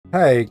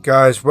Hey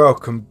guys,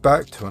 welcome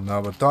back to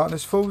another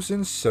Darkness Falls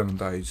in 7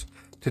 days.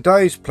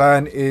 Today's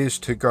plan is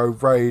to go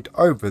raid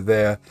over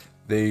there,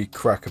 the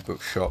Cracker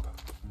Book shop.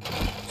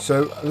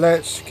 So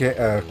let's get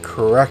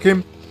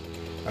cracking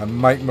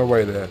and make my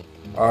way there.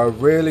 I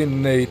really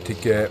need to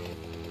get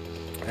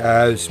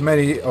as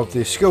many of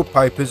the skill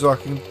papers I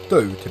can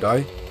do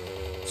today.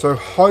 So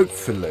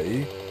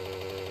hopefully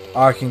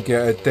I can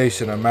get a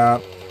decent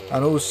amount,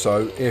 and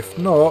also if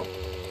not,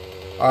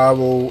 I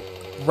will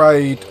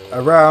raid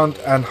around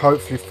and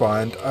hopefully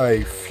find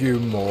a few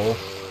more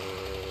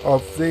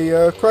of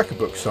the Cracker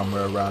Book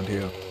somewhere around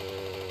here.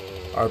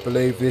 I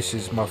believe this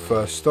is my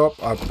first stop.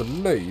 I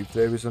believe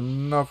there is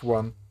another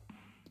one,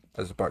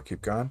 as the boat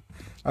keep going,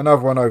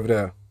 another one over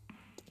there.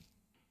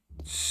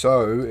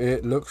 So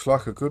it looks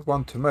like a good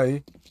one to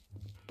me.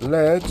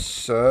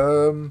 Let's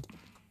well,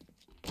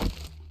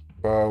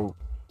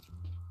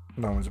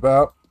 no one's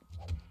about.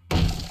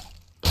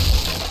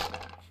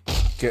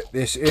 Get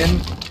this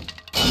in.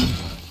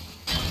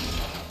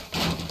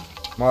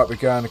 Might be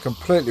going a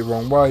completely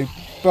wrong way,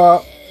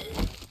 but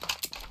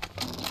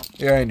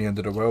it ain't the end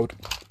of the world.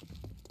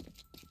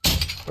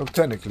 Well,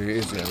 technically it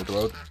is the end of the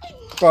world,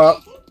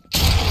 but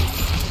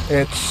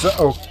it's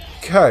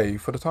okay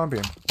for the time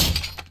being.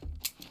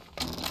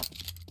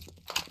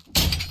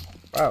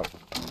 Wow.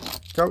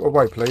 Go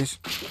away, please.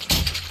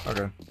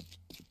 Okay.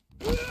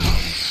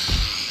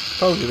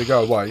 Told you to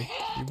go away.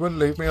 You wouldn't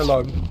leave me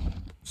alone.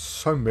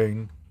 So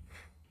mean.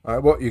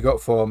 Alright, what you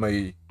got for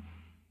me?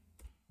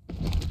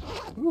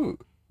 Ooh,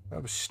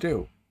 that was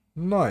steel.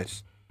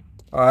 Nice.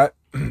 Alright.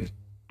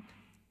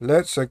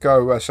 Let's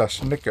go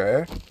assassinate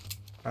here.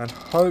 And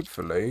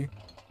hopefully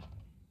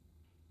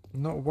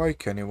not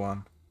wake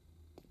anyone.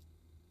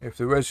 If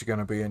there is going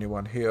to be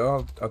anyone here,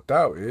 I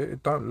doubt it.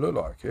 It don't look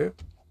like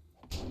it.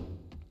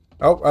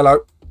 Oh,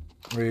 hello.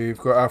 We've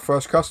got our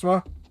first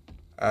customer.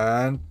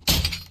 And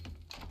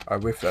I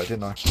whiffed that,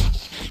 didn't I?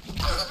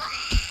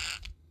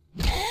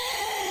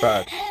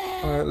 Bad.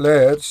 Alright,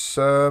 let's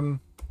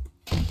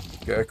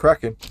get a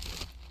cracking.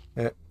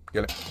 Yeah,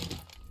 get it.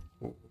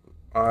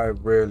 I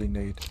really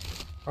need.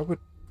 I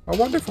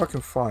wonder if I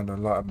can find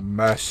a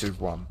massive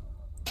one.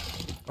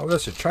 Oh,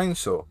 that's a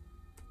chainsaw.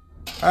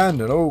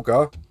 And an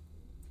auger.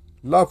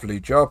 Lovely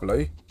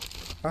jubbly.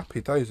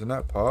 Happy days on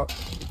that part.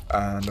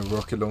 And a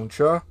rocket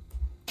launcher.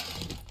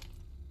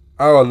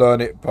 I'll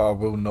learn it, but I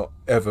will not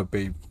ever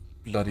be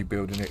bloody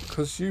building it,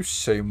 because you've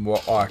seen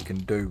what I can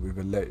do with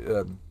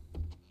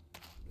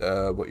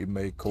what you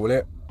may call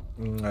it,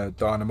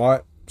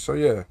 dynamite. So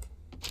yeah,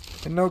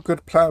 no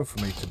good plan for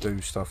me to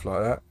do stuff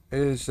like that.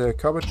 Is there a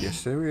cupboard?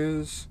 Yes, there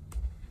is.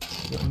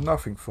 Got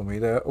nothing for me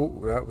there.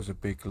 Oh, that was a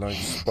big load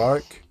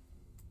spike.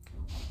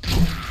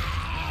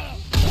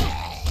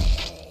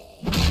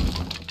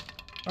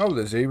 Oh,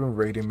 there's even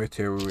reading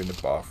material in the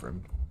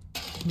bathroom.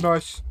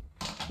 Nice.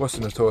 What's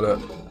in the toilet?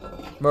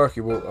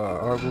 Murky water.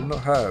 I will not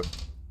have.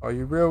 Are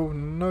you real?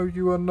 No,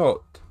 you are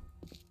not.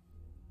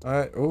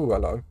 Alright. Oh,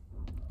 hello.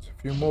 There's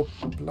a few more.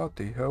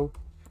 Bloody hell.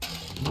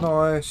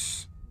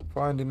 Nice.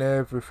 Finding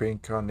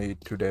everything I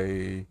need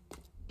today.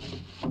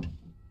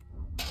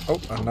 Oh,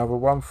 another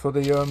one for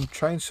the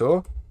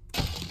chainsaw.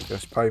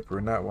 Just paper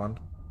in that one.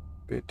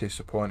 Bit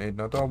disappointed.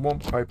 I don't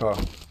want paper.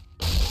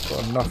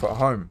 Got enough at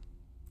home.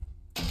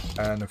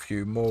 And a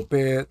few more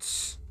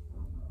bits.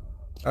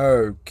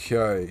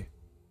 Okay.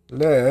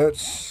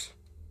 Let's...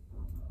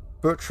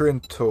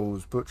 Butchering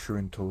tools.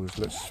 Butchering tools.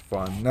 Let's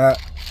find that.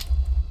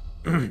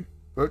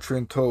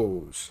 Butchering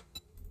tools.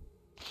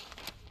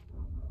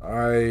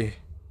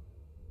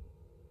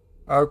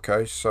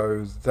 Okay,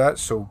 so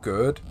that's all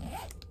good.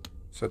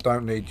 So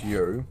don't need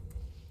you.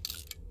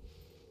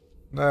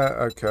 Nah,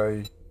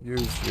 okay.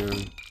 Use you.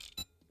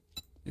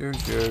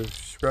 Use you.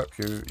 Scrap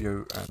you.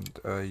 You.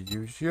 And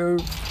use you.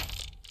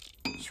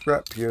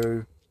 Scrap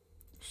you.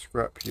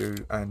 Scrap you.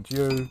 And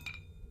you.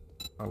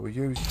 I will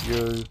use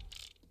you.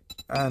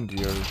 And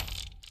you.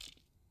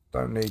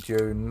 Don't need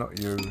you. Not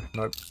you.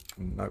 Nope.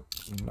 Nope.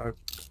 Nope.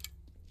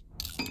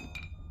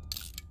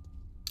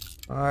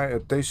 Alright, a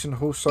decent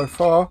haul so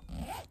far.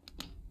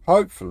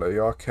 Hopefully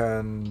I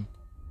can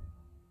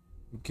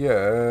get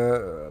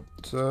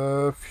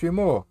a few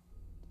more.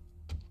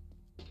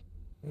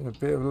 A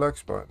bit of a leg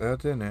spike there,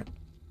 didn't it?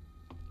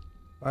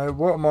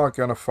 What am I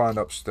going to find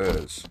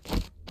upstairs?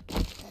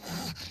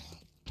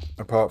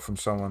 Apart from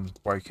someone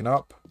waking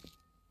up.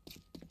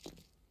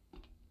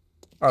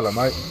 Hello,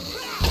 mate.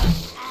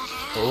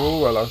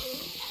 Oh, hello.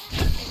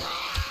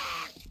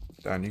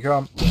 Down you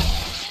come.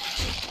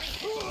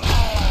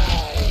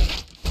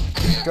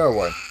 Go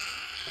away.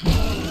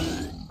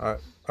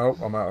 Alright. Oh,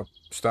 I'm out of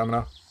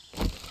stamina.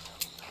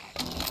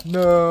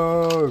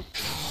 No.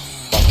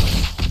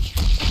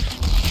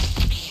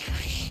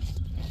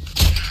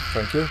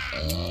 Thank you.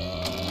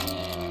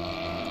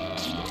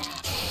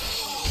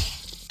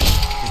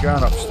 You're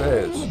going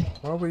upstairs.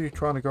 Why were you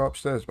trying to go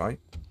upstairs, mate?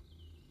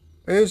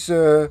 There's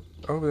oh,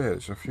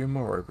 there's a few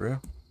more over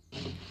here.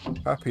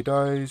 Happy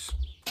days.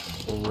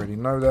 Already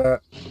know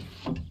that.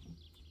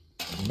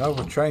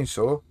 Another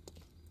chainsaw.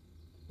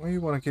 Why do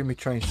you want to give me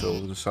chainsaw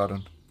all of a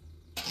sudden?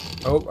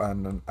 Oh,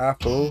 and an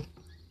apple.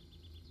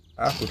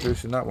 Apple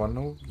juice in that one.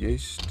 Oh,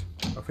 yeast.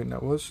 I think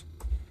that was.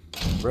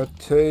 Red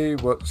tea.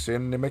 What's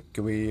in the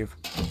microwave?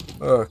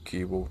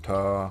 Murky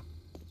water.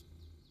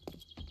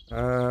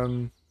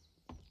 Oh,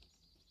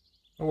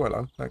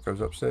 hello. That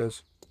goes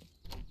upstairs.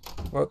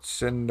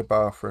 What's in the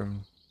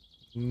bathroom?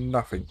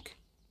 Nothing.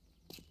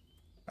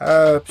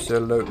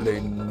 Absolutely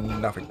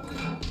nothing.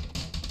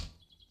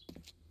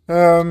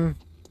 Where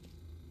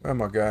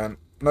am I going?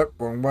 Nope,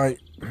 wrong way.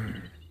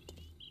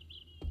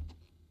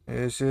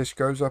 Is this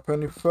goes up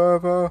any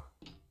further?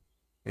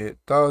 It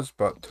does,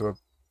 but to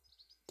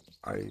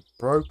a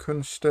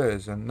broken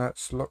stairs, and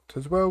that's locked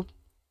as well.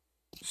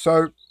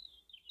 So,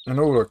 in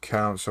all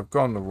accounts, I've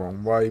gone the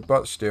wrong way,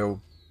 but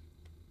still,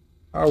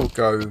 I will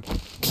go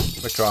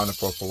the kind of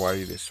proper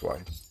way this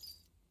way.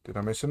 Did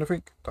I miss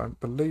anything? Don't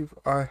believe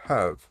I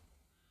have.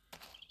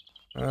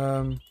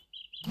 Nope,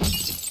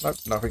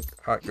 nothing.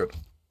 Alright, good.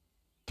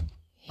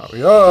 There we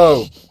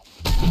go!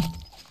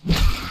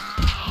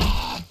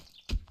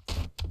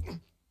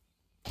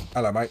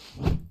 Hello, mate.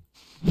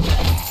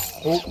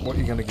 Oh, what are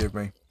you going to give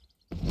me?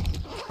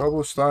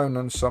 Cobblestone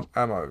and some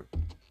ammo.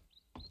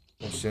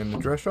 What's in the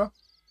dresser?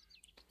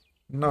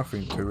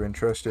 Nothing too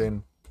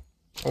interesting.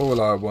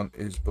 All I want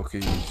is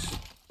bookies.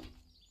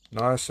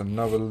 Nice,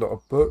 another lot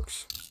of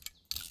books.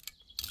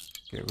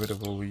 Get rid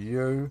of all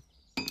you.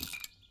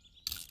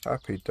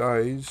 Happy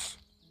days.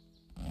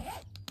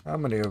 How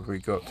many have we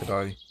got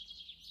today?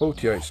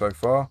 48 so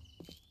far.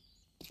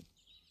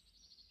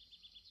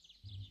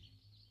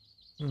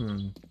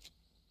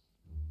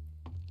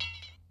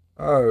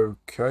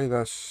 Okay,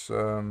 that's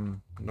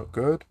not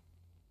good.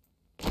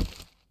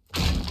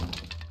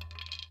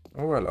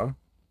 Oh, hello.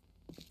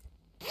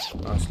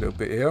 Nice little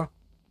bit here.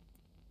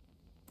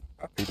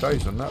 Happy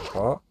days on that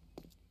part.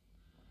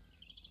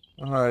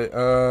 Alright,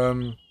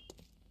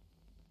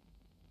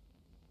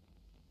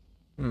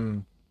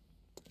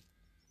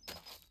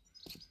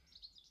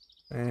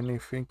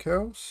 anything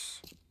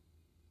else?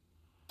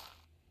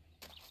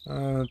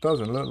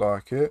 Doesn't look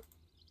like it.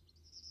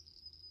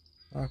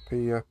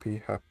 Happy,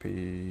 happy,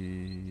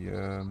 happy.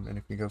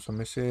 Anything else I'm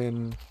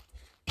missing?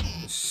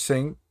 A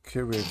sink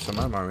with some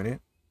ammo in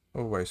it.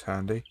 Always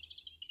handy.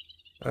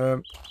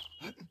 Where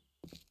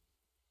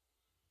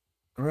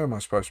am I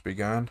supposed to be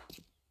going?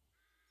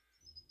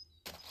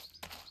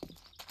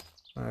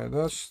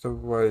 That's the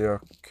way I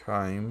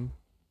came.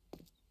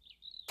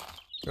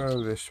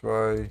 Go this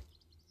way.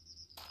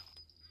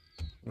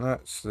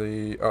 That's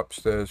the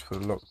upstairs for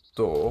the locked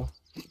door.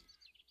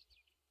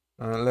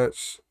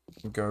 Let's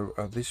go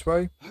this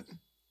way.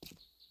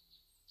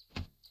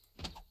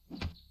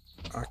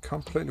 I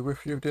completely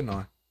with you, didn't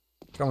I?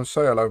 Come and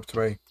say hello to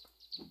me.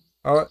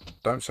 Alright,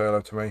 don't say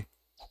hello to me.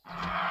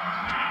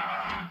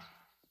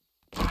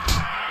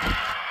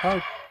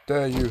 How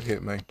dare you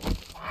hit me?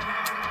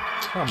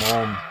 Come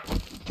on.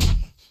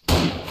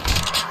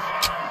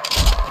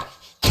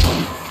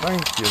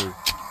 Thank you.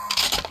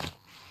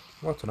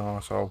 What an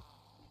arsehole.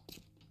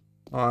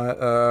 Alright,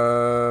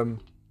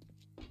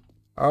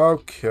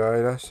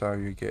 okay, that's how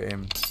you get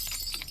him.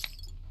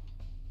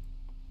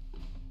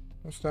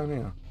 What's down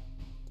here?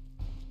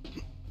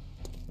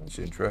 That's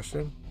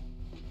interesting.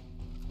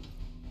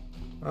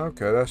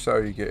 Okay, that's how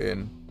you get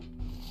in.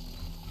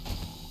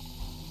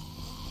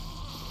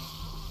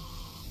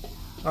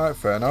 Alright,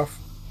 fair enough.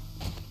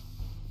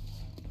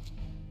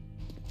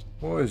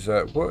 What is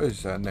that? What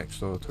is that next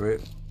door to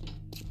it?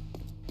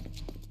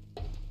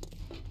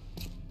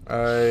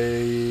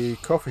 A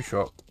coffee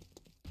shop.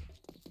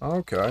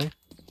 Okay.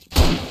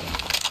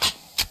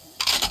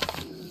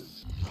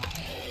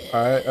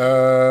 Alright,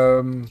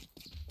 oh,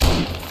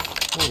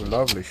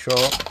 lovely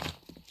shop.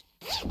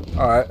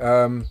 Alright,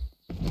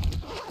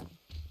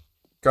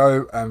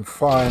 go and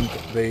find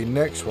the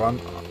next one.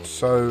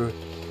 So,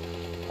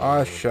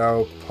 I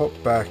shall pop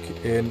back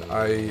in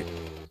a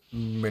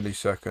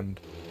millisecond.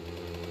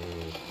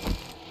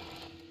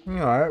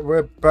 Alright,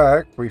 we're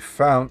back. We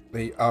found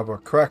the other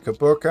cracker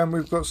book and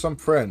we've got some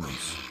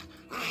friends.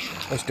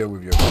 Let's deal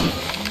with you.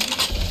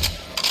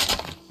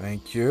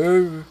 Thank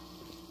you.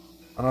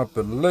 And I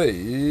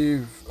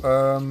believe,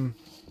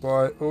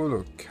 by all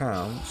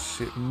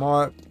accounts, it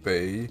might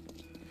be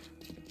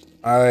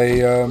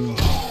a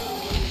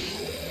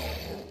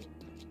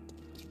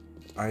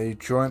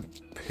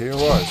joint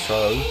POI.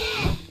 So,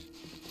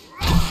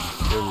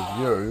 deal with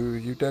you.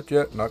 You dead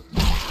yet? No.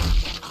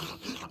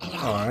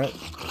 Alright.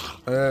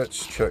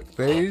 Let's check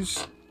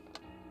these.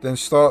 Then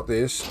start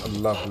this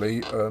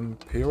lovely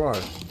POI.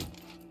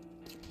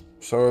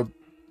 So,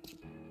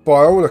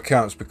 by all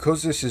accounts,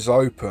 because this is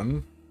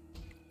open,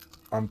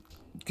 I'm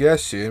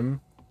guessing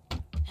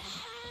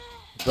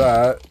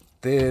that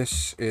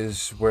this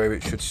is where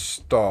it should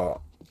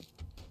start.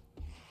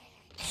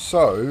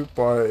 So,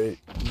 by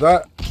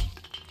that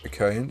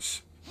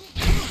accounts,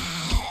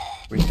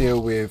 we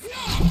deal with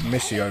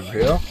Missy over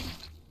here.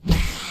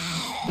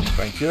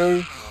 Thank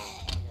you.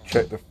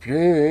 Check the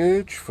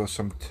fridge for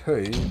some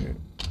tea.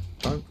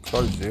 Don't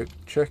close it,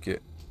 check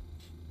it.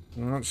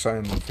 I'm not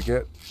saying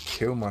forget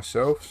kill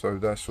myself, so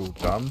that's all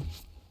done.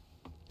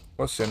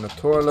 What's in the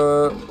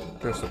toilet?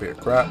 Just a bit of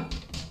crap.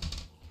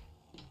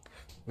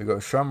 We've got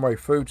Shumway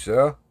Foods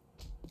there.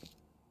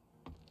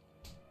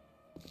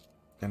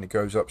 And it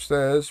goes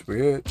upstairs,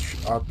 which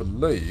I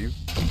believe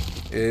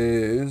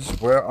is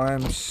where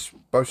I'm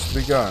supposed to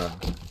be going.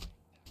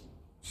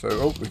 So,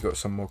 oh, we've got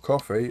some more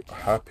coffee.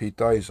 Happy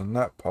days on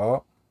that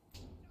part.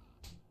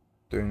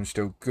 Doing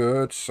still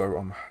good, so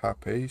I'm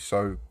happy.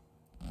 So,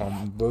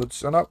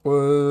 onwards and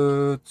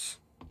upwards.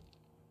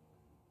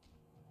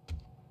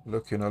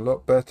 Looking a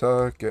lot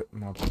better. Get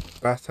my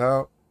bat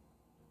out.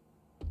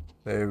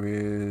 There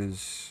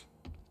is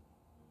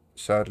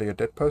sadly a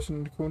dead person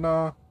in the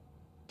corner.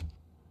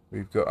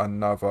 We've got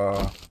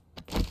another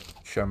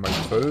Shumway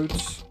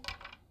Foods.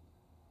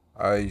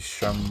 A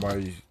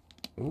Shumway.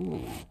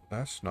 Ooh,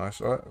 that's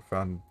nice. I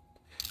found.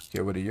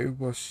 Get rid of you.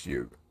 What's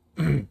you?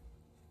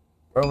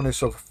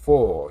 Bonus of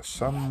 4.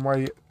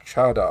 Shumway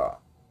Cheddar.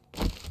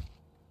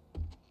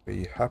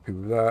 Be happy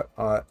with that.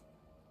 Alright.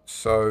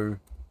 So.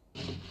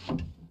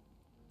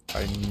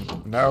 A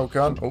nail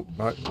gun. Oh,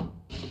 no.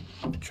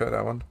 Check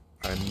that one.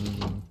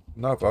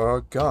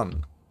 Another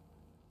gun.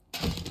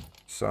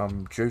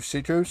 Some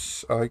juicy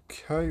juice.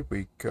 Okay,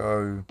 we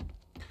go,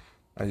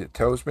 as it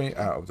tells me,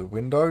 out of the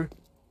window.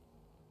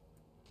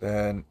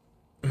 Then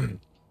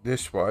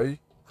this way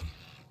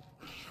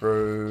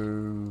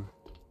through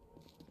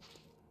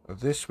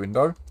this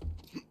window.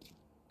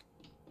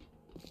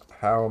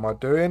 How am I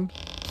doing?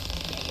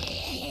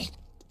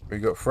 We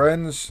got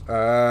friends,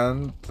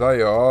 and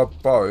they are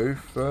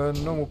both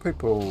normal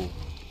people.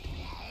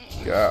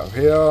 Get out of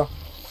here.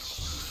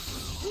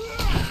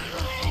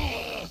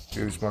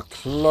 Use my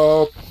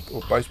club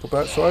or baseball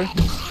bat, sorry.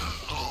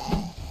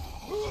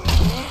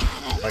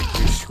 Make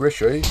you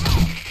squishy.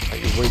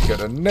 Make you weak at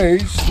the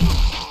knees.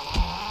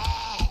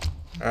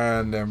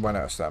 And then run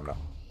out of stamina.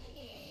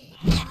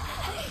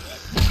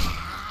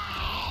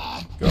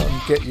 Go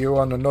and get you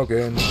on the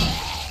noggin.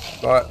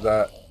 Like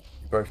that.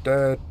 You're both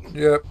dead.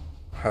 Yep.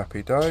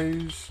 Happy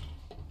days.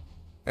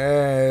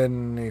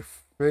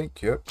 Anything?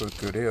 Yep, we're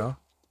good here.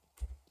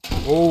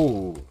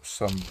 Oh,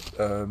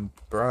 some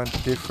brand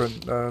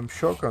different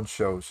shotgun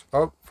shells.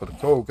 Oh, for the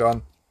coil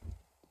gun.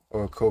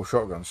 Or a coil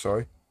shotgun,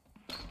 sorry.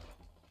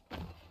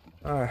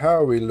 How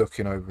are we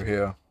looking over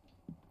here?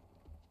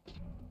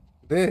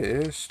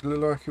 This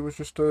looked like it was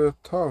just a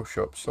tile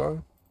shop,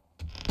 so.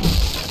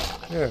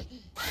 Yeah.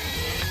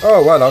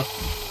 Oh, hello.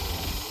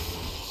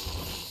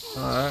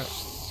 Alright.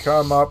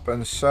 Come up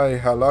and say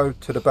hello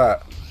to the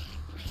bat.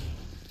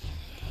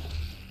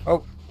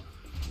 Oh.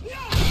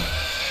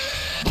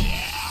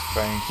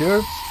 Thank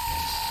you.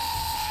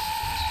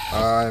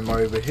 I'm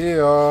over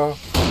here.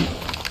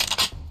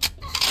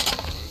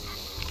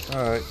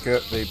 Alright,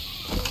 get the...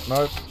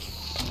 Nope.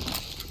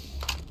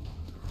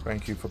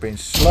 Thank you for being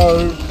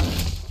slow.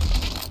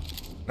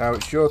 Now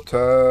it's your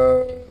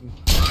turn.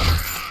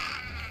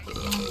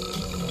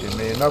 Give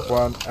me another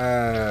one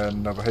and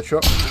another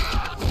headshot.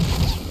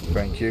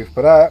 Thank you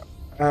for that.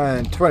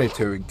 And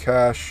 22 in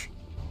cash.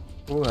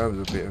 Oh, that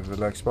was a bit of a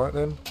leg spike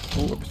then.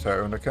 Oh, a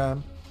potato in a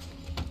can.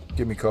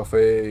 Give me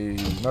coffee.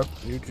 Nope,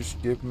 you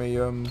just give me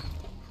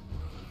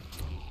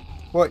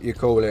what you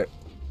call it.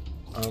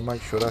 I'll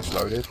make sure that's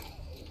loaded.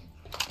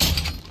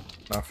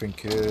 Nothing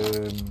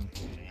in.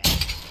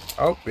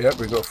 Oh, yep,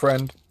 we've got a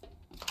friend.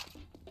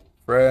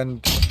 Friend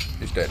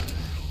is dead.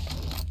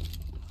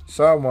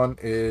 Someone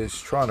is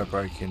trying to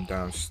break in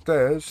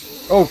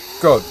downstairs. Oh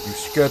god, you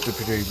scared the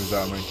bejeebers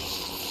out of me.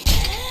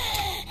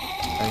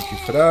 Thank you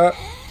for that.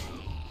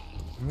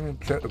 I'm gonna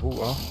check the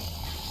water.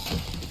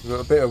 We've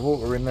got a bit of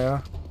water in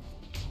there.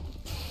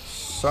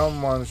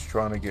 Someone's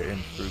trying to get in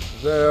through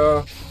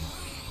there.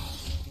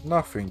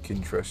 Nothing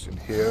interesting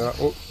here.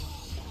 Oh,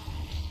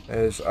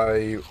 there's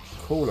a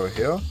cooler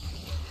here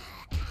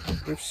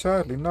with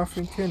sadly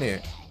nothing in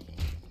it.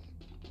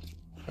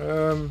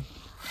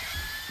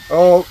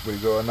 Oh, we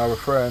got another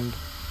friend.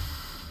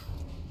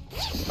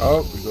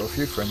 Oh, we got a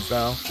few friends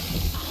now.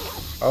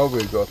 Oh,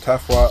 we got a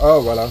Taffwire.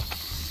 Oh, hello.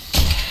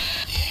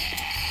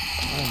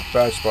 Oh,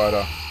 bad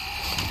spider.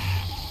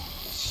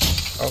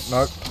 Oh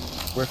no,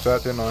 whiffed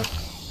that, didn't I?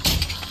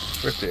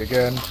 Whiffed it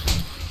again.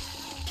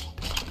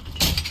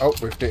 Oh,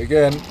 whiffed it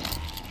again.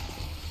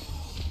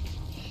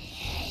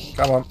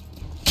 Come on.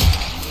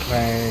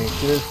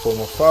 Thank you for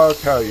my fog.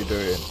 How are you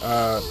doing?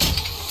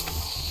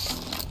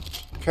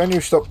 Can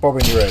you stop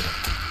bobbing your head?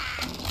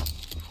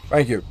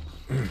 Thank you.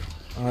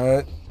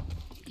 Alright.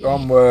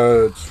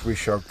 Onwards we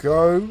shall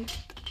go.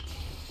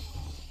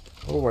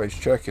 Always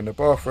checking the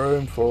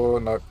bathroom for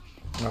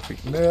nothing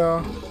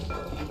there.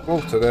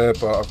 Water there,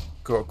 but I've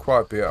got quite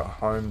a bit at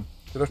home.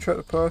 Did I check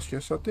the purse?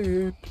 Yes, I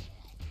did.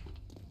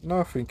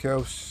 Nothing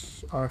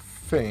else, I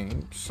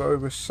think. So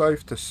we're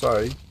safe to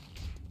say.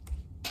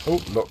 Oh,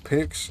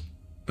 lockpicks.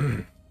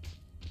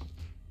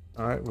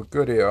 Alright, we're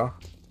good here.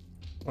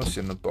 What's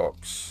in the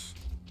box?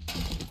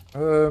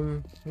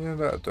 Yeah,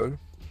 that'll do.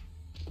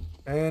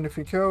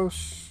 Anything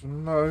else?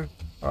 No.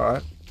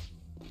 Alright.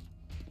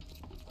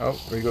 Oh,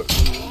 we got...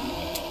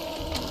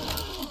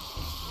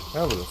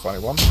 That was a funny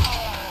one.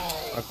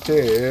 I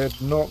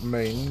did not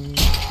mean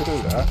to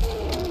do that.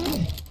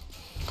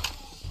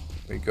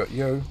 We got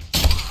you.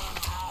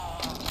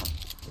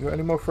 You got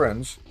any more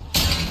friends?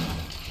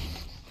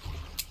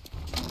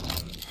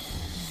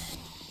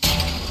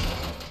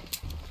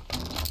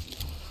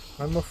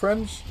 No more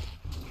friends?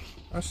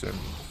 That's a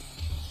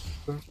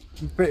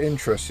bit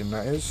interesting,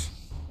 that is.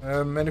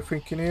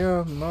 Anything in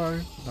here? No.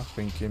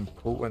 Nothing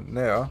important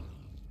there.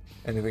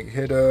 Anything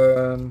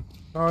hidden?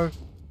 No.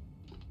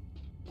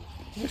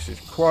 This is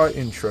quite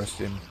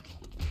interesting.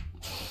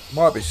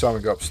 Might be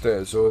something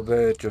upstairs, or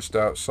they're just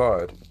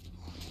outside.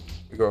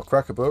 We got a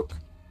cracker book.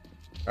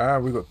 Ah,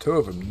 we got 2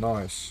 of them.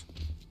 Nice.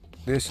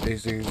 This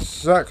is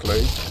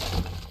exactly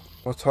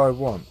what I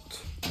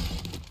want.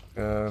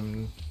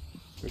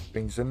 Good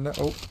things in there.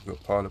 Oh, we've got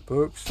a pile of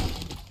books.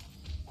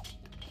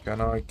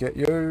 Can I get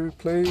you,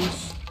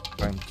 please?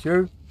 Thank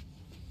you.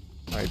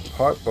 A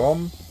pipe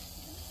bomb.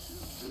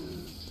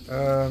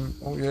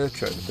 Oh yeah,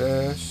 check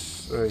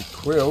this. A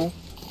quill.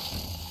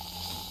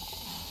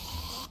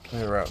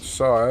 They're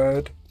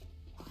outside.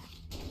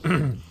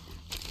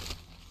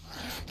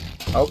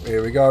 Oh,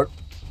 here we go.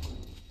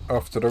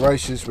 Off to the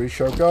races we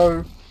shall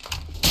go.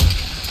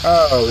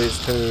 Oh,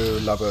 it's 2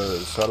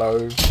 lovers.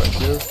 Hello, thank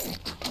you.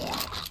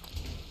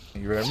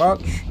 Thank you very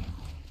much.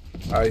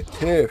 A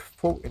tier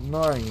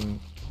 49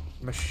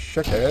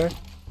 machete.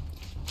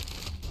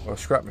 Or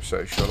scrap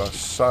machete, shall I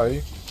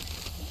say.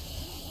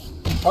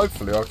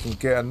 Hopefully I can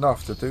get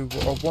enough to do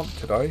what I want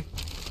today.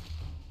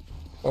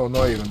 Or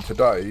not even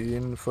today,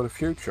 in for the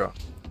future.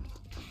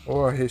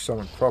 Or I hear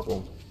something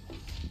crumble.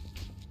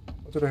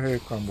 What did I hear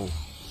crumble?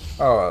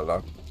 Oh,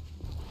 hello.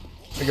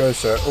 Here goes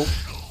sir. Oh.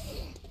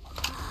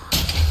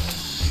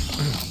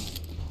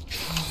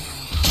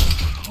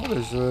 What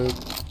is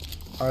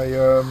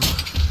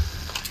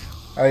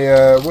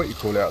what you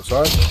call it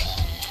outside?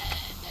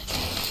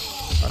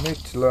 I need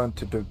to learn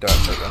to do that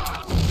better.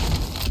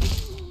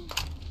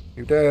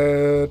 You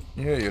dead?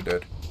 Yeah, you're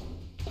dead.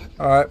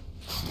 Alright.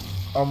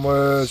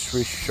 Onwards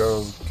we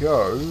shall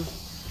go.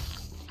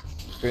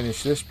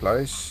 Finish this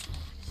place.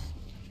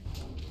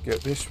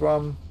 Get this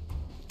one.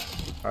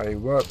 A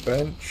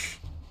workbench.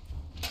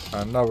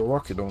 Another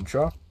rocket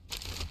launcher.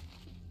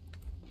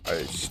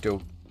 A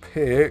steel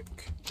pick.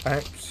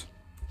 Axe.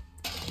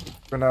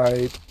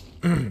 Grenade.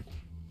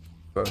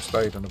 First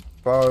aid and a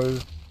bow.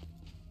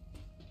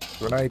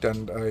 Grenade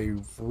and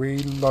a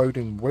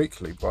reloading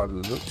weekly by the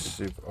looks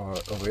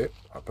of it,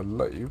 I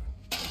believe.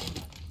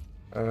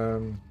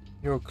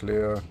 You're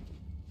clear.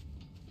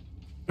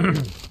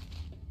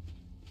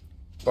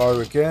 Bow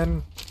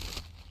again.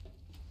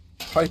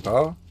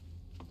 Paper.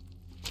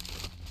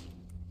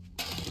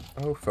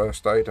 Oh,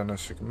 first aid and a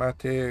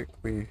schematic.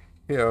 We're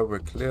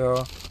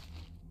clear.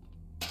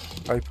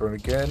 Paper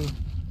again.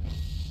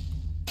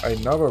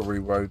 Another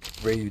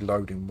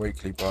reloading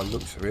weekly by the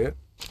looks of it.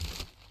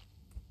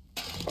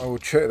 I will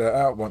check that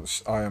out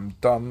once I am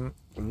done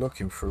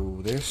looking through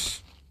all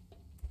this.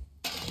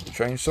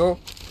 Chainsaw.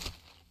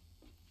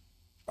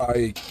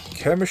 A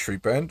chemistry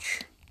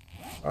bench.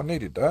 I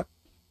needed that.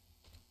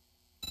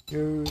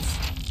 Use.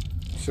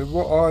 So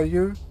what are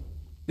you?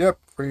 Yep,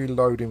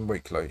 reloading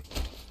weekly.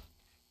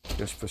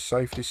 Just for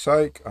safety's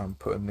sake, I'm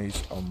putting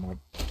these on my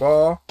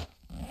bar.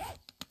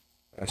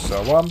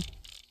 SR1.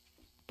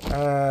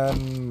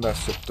 And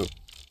that's it.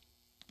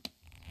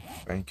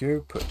 Thank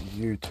you. Put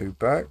you 2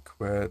 back.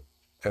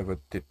 Wherever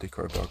did the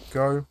crowbar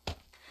go?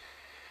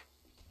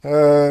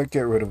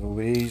 Get rid of all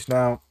these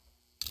now.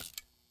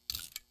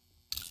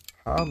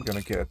 I'm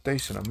going to get a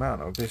decent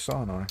amount of this,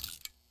 aren't I?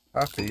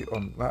 Happy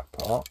on that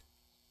part.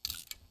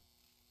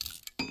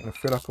 I'm going to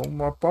fill up all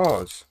my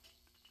bars.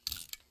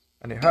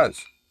 And it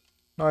has.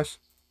 Nice.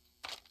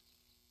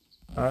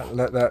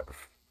 Let that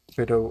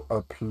fiddle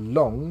up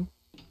long.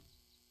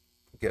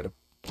 Get the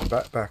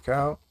back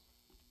out.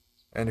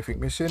 Anything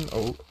missing?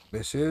 Oh,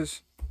 this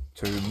is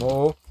 2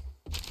 more.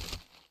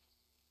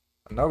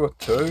 Another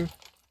 2.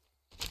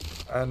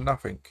 And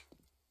nothing.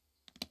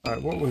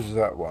 Alright, what was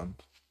that one?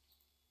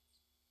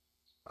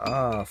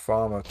 Ah,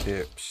 farmer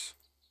tips.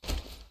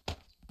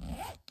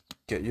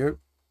 Get you.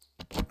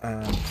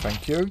 And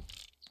thank you.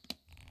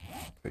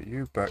 Put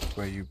you back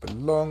where you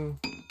belong.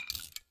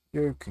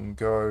 You can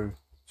go.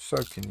 So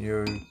can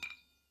you.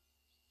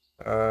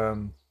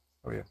 Oh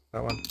yeah,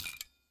 that one.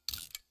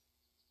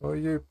 Oh,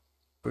 you.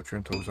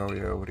 Butchering tools. Oh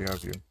yeah, I already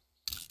have you.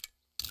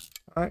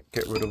 Alright,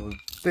 get rid of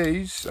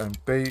these and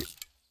I'm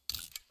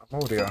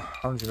already at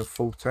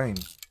 114.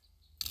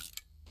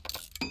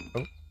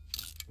 Oh,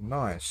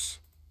 nice.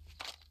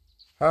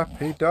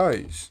 Happy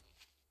days.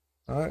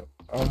 Alright,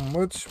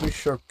 onwards we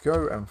shall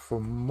go, and for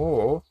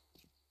more,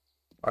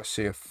 I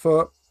see a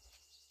foot.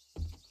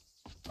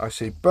 I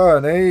see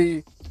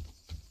Bernie.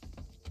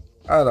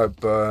 Hello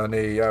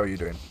Bernie, how are you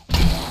doing?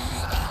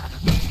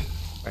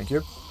 Thank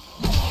you.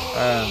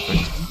 And thank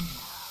you.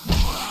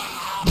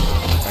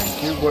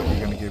 Thank you. What are you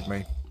going to give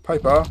me?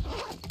 Paper.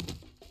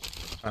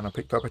 And I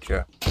picked up a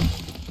chair.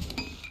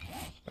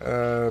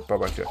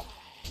 Bye-bye chair.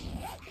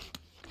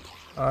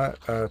 Alright,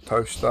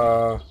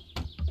 toaster.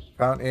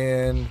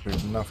 Fountain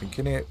with nothing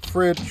in it.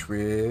 Fridge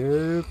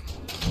with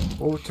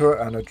water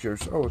and a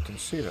juice. Oh, I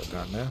didn't see that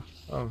down there.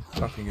 Oh,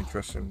 nothing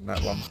interesting in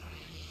that one.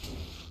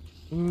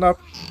 Nope.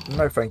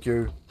 No, thank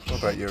you. What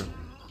about you?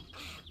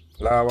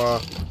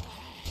 Flour.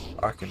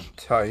 I can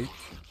take.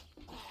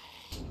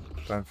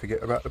 Don't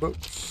forget about the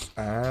books.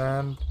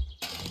 And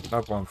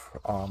another one for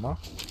armor.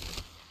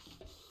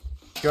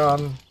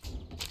 Gun.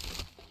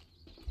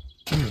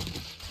 Wait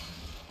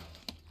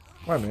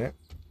a minute.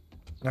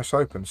 That's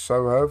open.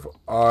 So have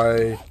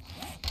I.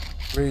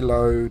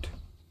 Reload.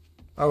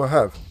 Oh, I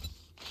have.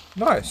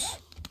 Nice.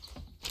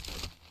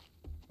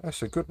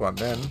 That's a good one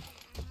then.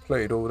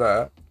 Completed all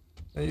that.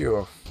 And you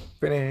are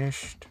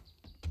finished.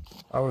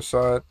 Other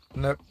side.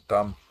 Nope.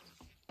 Done.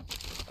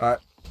 Alright.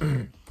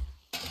 2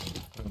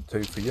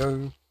 for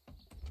you.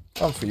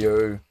 1 for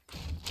you.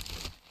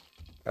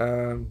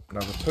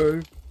 Another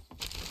 2.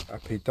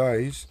 Happy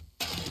days.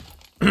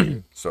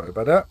 Sorry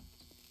about that.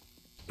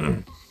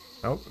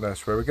 Oh,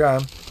 that's where we're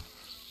going.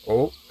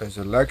 Oh, there's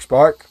a leg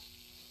spike.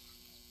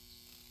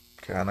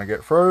 Can I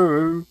get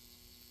through?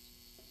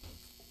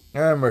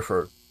 And we're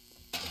through.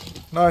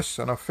 Nice,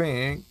 and I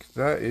think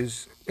that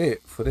is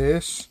it for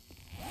this.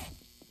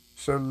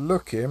 So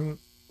looking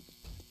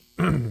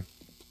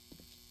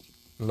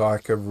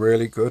like a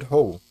really good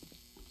haul.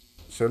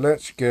 So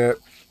let's get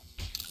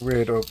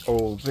rid of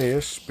all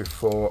this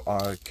before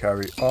I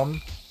carry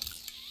on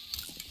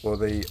for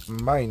the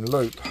main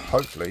loot,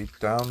 hopefully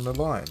down the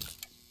line.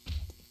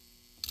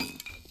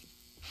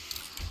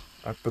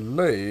 I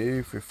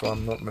believe, if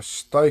I'm not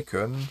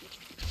mistaken,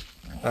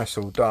 that's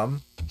all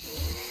done.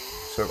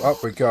 So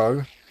up we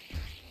go.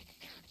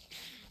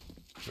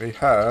 We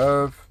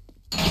have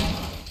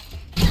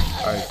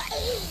a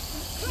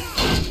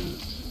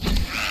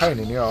pain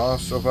in the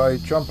arse of a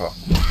jumper.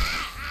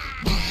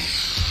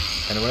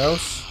 Anyone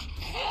else?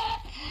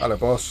 Hello,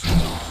 boss.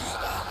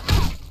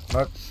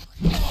 Nope.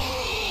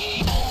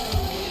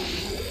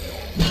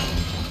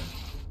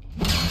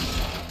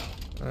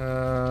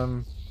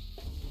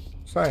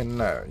 Saying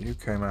that, you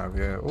came out of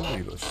here. Oh,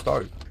 you got a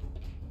stove.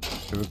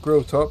 With a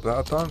grill top that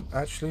I don't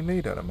actually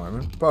need at the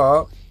moment,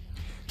 but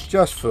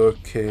just for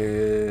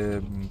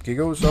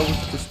giggles, I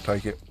would just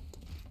take it.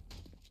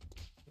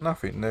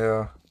 Nothing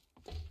there.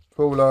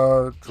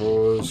 Cooler,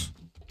 drawers,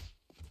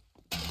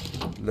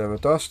 leather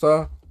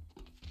duster,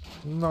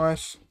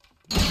 nice.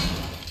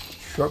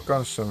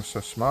 Shotgun, some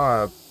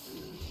smart.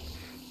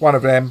 One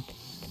of them.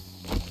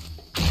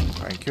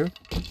 Thank you.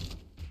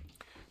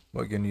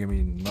 What going to give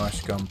me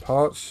nice gun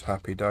parts?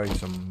 Happy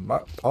days and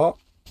part.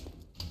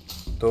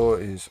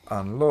 Door is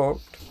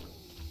unlocked.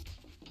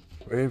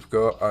 We've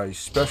got a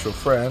special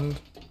friend.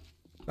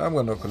 I'm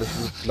going to knock a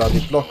little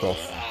bloody block off.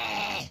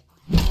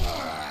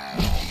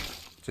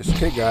 Just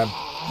keep going.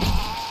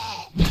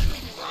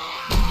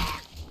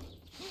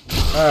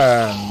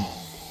 And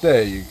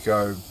there you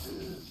go.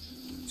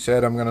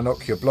 Said I'm going to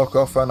knock your block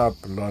off, and I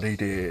bloody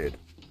did.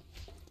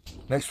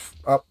 Next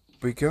up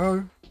we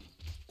go.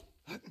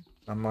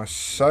 Am I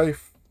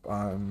safe?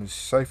 I'm as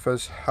safe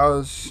as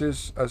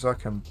houses as I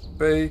can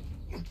be.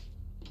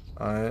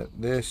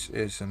 This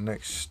is the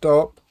next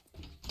stop.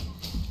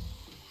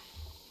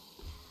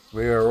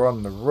 We are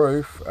on the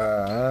roof,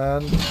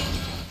 and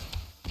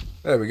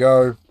there we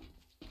go.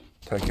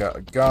 Take out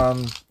a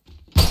gun.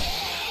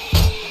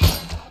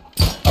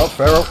 Oh,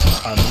 Feral.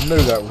 I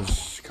knew that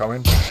was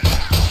coming.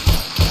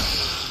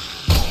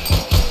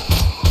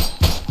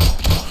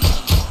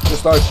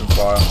 Just open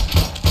fire.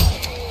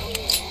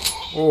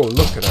 Oh,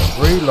 look at that.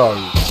 Reload.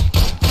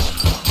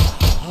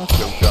 Nice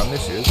little gun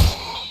this is.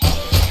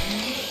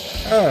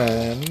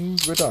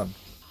 And we're done.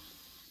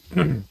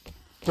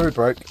 Food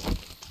break.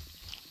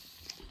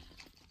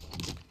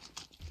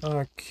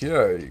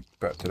 Okay,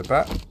 back to the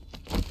bat.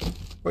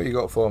 What you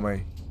got for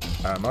me?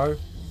 Ammo.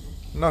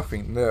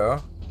 Nothing there.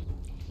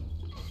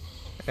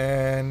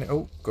 And,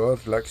 oh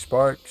god, leg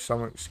spike.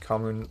 Something's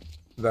coming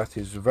that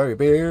is very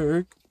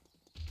big.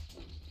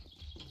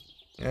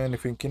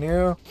 Anything in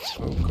here?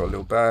 Oh, got a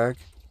little bag.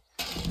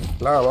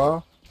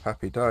 Flour.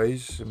 Happy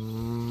days.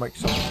 Make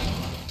something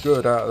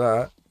good out of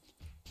that.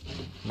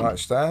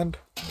 Nightstand.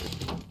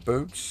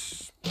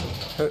 Boots.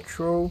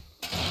 Petrol.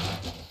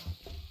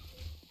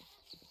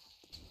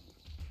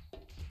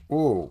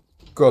 Oh,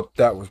 god,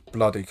 that was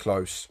bloody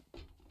close.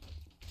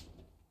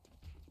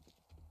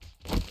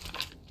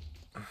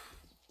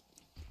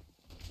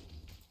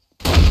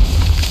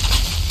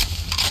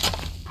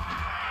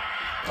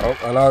 Oh,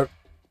 hello.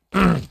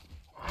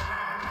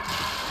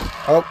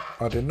 Oh,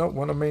 I did not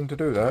want to mean to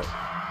do that.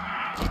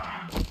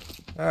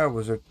 That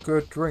was a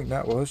good drink,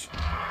 that was.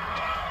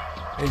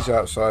 He's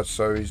outside,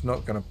 so he's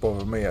not going to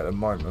bother me at the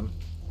moment.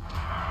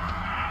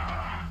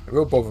 It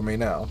will bother me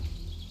now.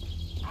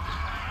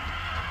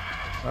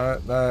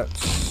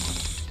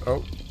 That's...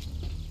 Oh.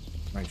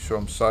 Make sure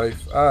I'm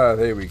safe. Ah,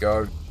 there we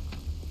go.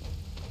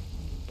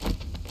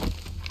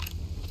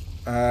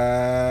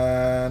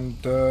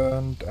 And...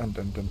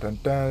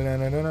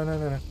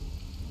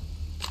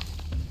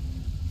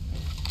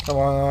 Come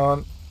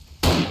on.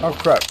 Oh,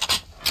 crap.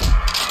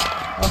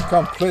 I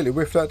completely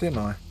whiffed that, didn't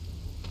I?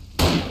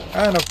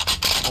 And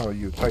oh,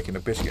 you're taking a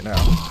biscuit now.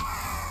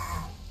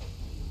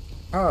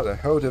 How the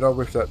hell did I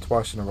whiff that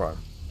twice in a row?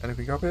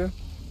 Anything up here?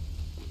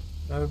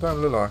 No,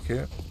 don't look like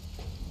it.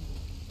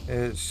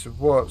 It's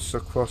what's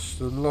across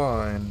the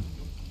line.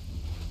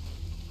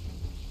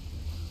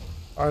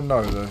 I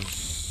know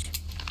there's...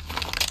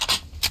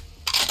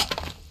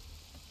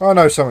 I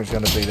know something's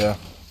going to be there.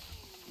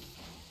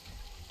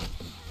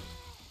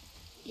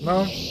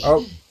 No?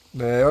 Oh,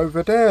 they're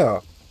over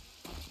there.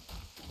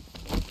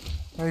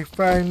 They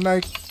found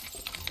like...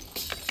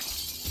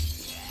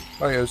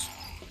 Layers.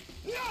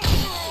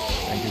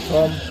 Thank you,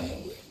 Tom.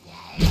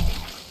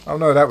 Oh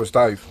no, that was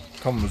Dave.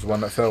 Tom was the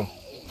one that fell.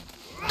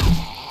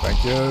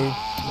 Thank you.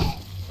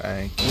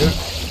 Thank you.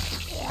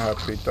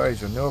 Happy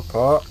days on your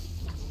part.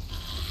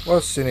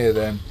 What's in here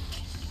then?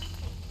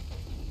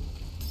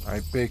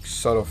 A big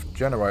sort-off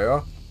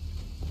generator.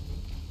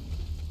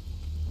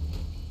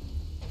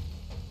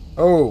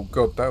 Oh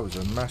god, that was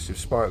a massive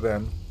spike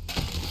then.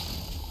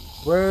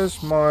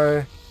 Where's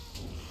my...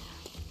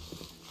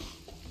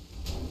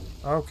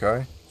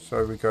 Okay,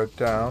 so we go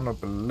down, I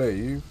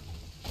believe.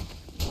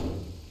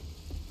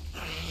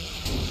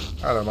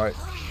 Hello, mate.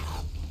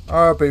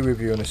 I'll be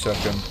with you in a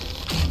second.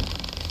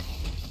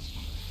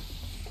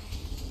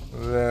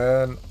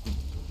 Then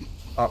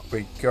up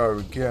we go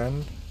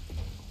again.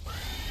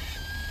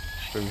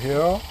 Through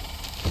here.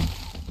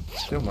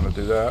 Didn't want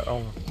to do that.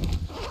 Oh.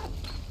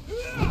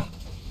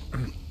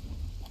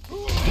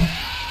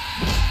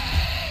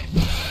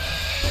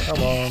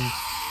 Come on.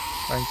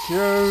 Thank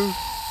you.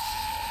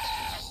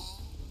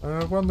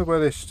 I wonder where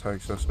this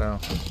takes us now.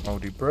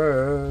 Mouldy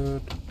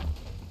bread.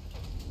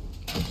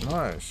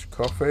 Nice.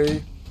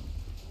 Coffee.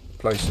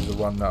 Place is the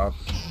one that I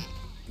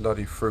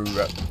bloody threw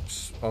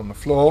on the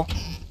floor.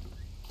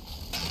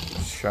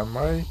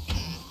 Chamois.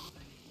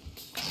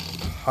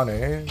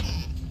 Honey.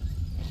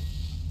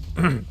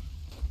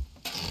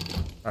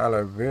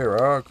 Aloe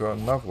vera. I've got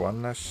another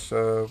one. That's,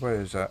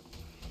 where is that?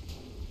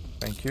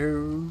 Thank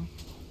you.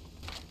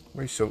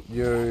 We sort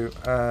you,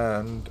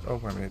 and oh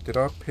wait a minute, did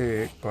I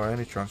pick by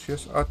any chance?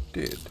 Yes, I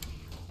did.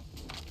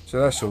 So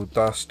that's all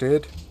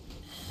dusted.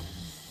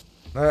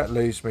 That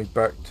leads me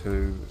back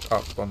to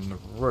up on the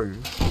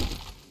roof.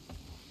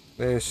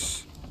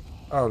 This,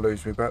 oh,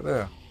 leads me back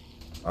there.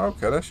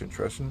 Okay, that's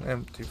interesting.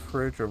 Empty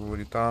fridge, I've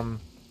already done.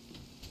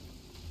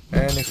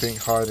 Anything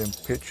hiding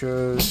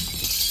pictures?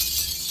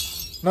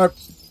 Nope.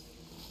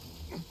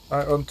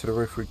 Right, onto the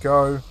roof we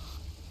go.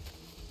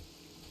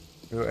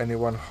 Got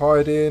anyone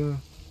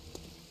hiding?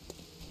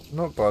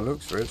 Not by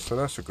looks of it, so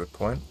that's a good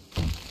point.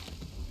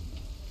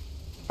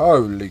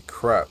 Holy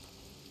crap.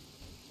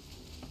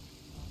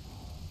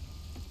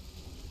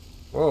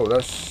 Whoa,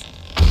 that's...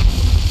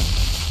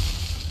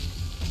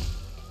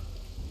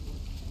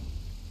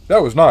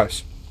 That was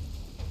nice.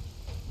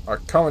 I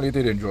currently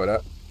did enjoy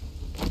that.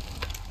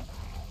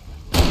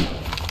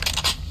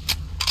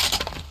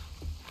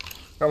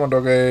 Come on,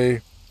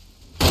 doggy.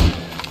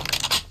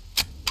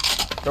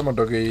 Come on,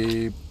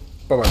 doggy.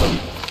 Bye-bye, dog.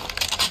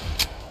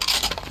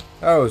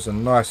 That was the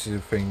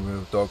nicest thing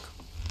with a dog.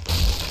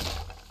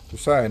 For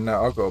saying that,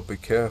 I've got to be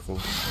careful.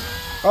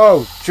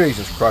 Oh,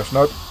 Jesus Christ,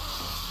 nope.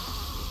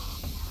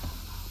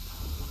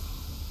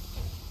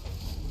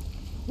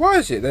 Why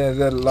is it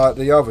they're like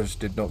the others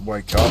did not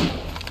wake up?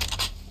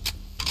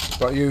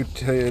 But you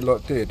two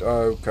lot did.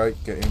 Oh, okay,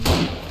 get him.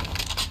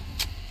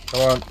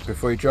 Come on,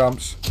 before he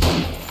jumps.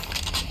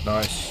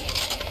 Nice.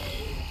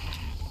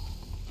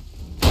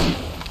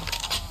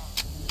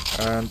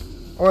 And,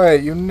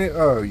 wait, you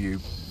you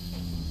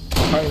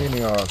pain in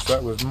the arse,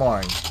 that was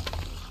mine.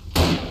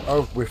 I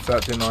whiffed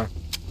that, didn't I?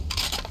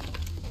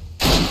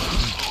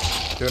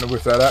 Didn't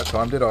whiff that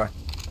time, did I?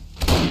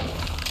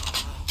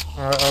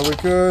 Alright, are we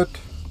good?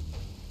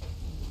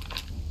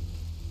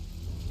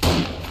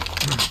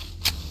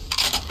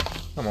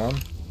 Come on.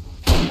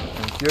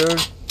 Thank you.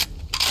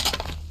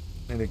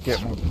 Need to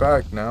get my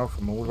bag now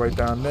from all the way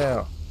down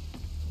there.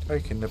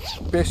 Taking the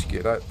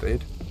biscuit, that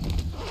did.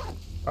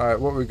 Alright,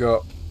 what we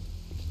got?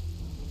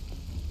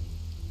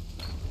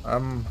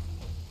 Oh,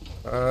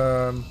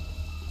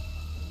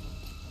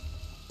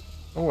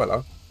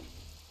 hello.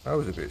 That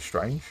was a bit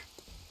strange.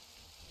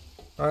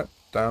 Right,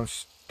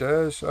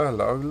 downstairs.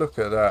 Hello, look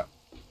at that.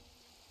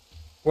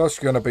 What's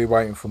going to be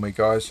waiting for me,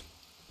 guys?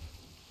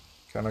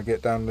 Can I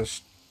get down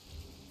this?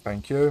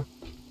 Thank you.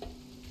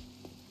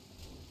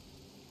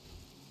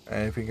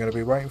 Anything going to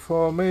be waiting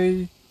for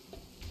me?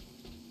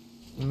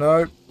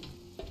 Nope.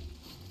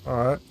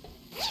 Alright.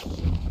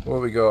 What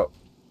have we got?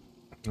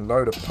 A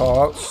load of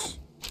parts.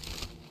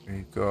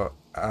 We've got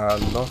a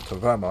lot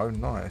of ammo.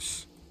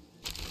 Nice.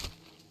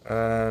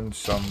 And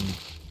some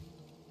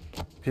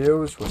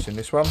pills. What's in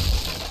this one?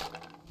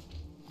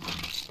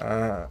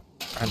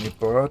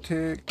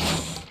 Antibiotics.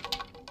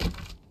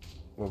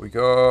 What we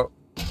got?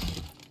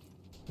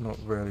 Not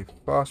really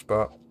fast,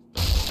 but...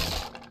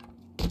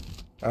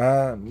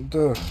 And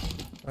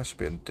that's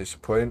been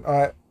disappointing.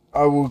 I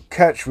will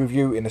catch with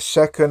you in a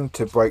second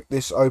to break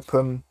this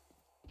open.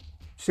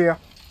 See ya.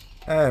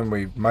 And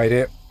we've made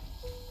it.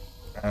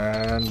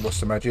 And what's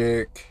the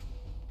magic?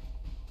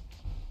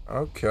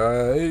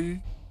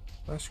 Okay.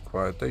 That's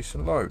quite a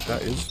decent load,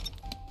 that is.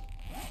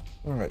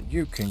 Alright,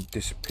 you can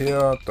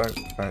disappear. Don't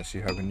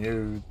fancy having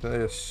you.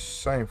 The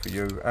same for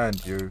you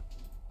and you.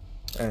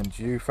 And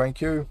you,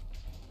 thank you.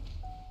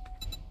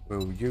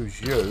 We'll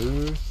use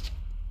you.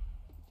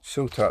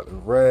 Sort out the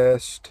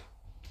rest.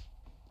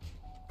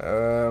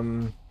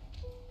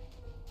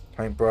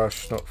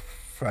 Paintbrush, not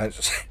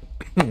fancy.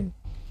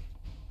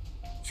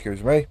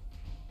 Excuse me.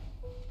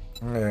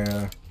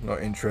 Yeah,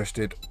 not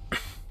interested.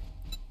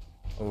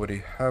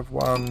 Already have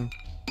one.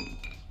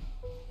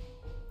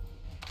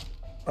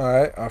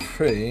 Alright, I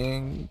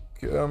think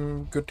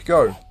I'm good to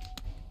go.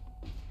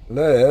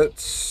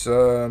 Let's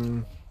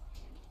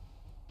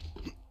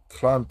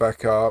climb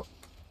back up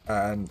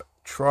and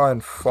try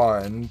and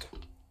find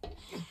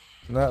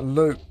that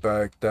loot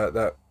bag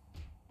that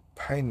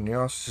pain in the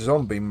ass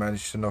zombie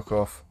managed to knock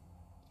off.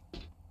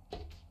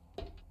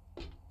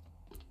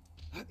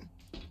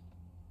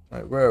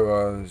 Right, where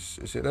was...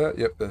 Is it there?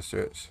 Yep, that's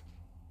it.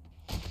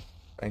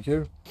 Thank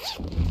you.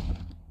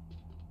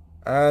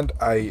 And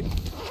a...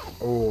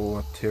 Oh,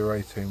 a tier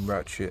 18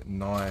 ratchet.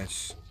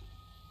 Nice.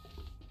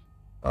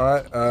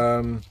 Alright,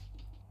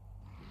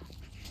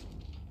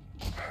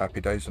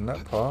 happy days on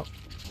that part.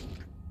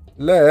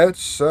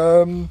 Let's,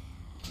 go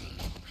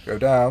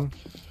down.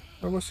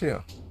 Oh, what's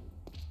here?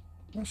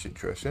 That's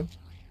interesting.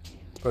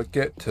 But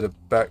get to the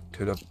back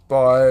to the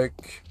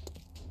bike,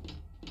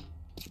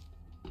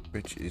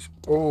 which is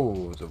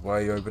all the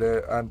way over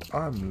there, and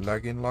I'm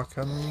lagging like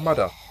a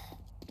mudder.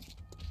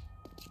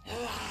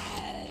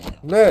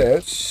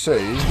 Let's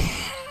see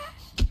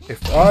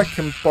if I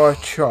can by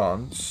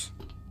chance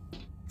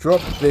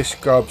drop this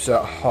gubs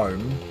at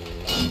home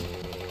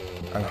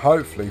and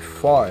hopefully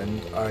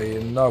find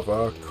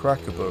another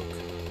cracker book.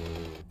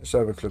 Let's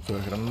have a quick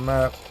look at the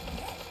map.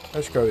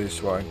 Let's go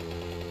this way.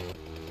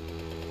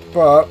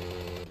 But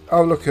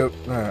I'll look at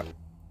that.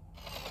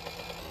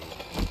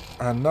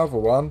 Another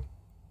one.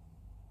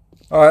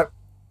 Alright,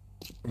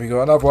 we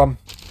got another one.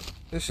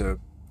 This is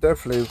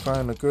definitely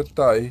found a good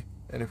day.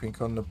 Anything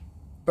on the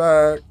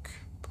back?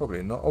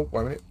 Probably not. Oh,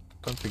 wait a minute.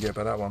 Don't forget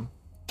about that one.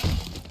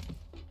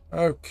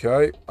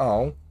 Okay.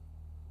 Oh.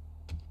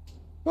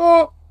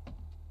 What?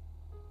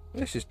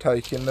 This is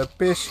taking the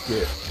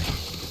biscuit.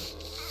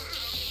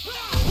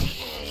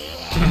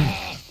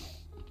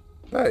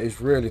 That is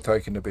really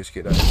taking the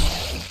biscuit, that is.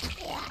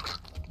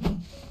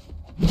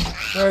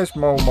 Where's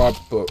all my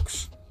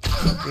books?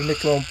 You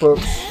nickel on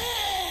books.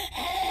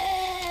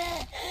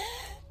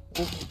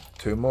 Oh,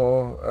 two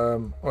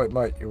more. Wait,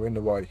 mate, you're in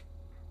the way.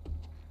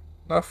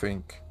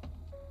 Nothing.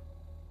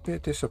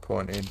 Bit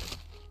disappointing.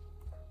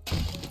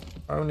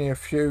 Only a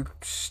few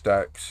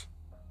stacks.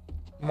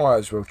 Might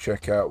as well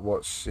check out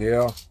what's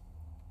here.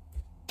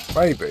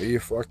 Maybe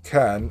if I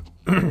can.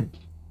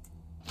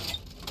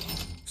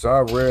 So I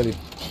really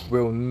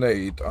will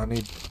need. I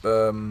need.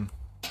 Oh,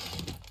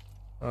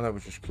 that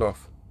was just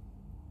cloth.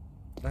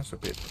 That's a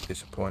bit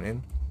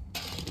disappointing.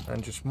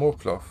 And just more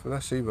cloth.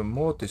 That's even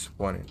more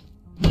disappointing.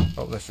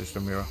 Oh, that's just a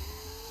mirror.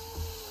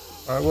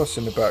 Alright, what's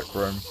in the back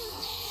room?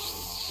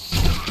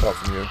 Apart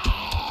from you.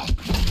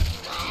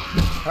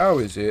 How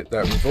is it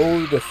that with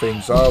all the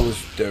things I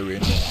was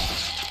doing,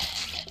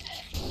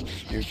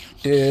 you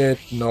did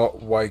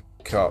not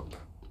wake up?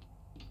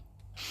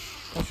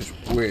 That's just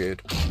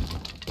weird.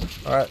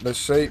 Alright, let's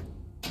see.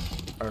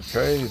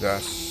 Okay,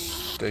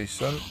 that's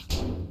decent.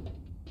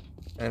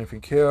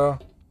 Anything here?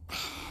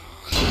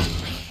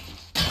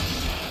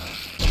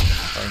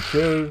 Thank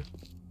you.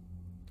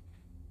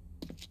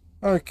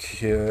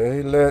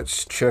 Okay,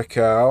 let's check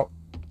out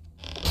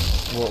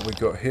what we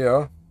got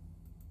here.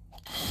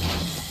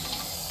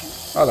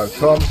 Hello,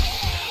 Tom.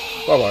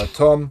 Bye-bye,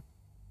 Tom.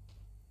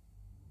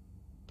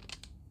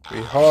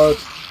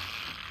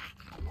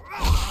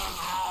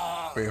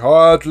 We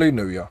hardly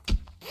knew ya.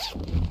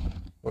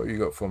 What you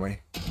got for me?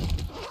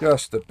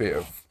 Just a bit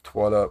of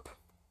twat up.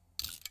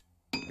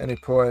 Any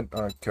point?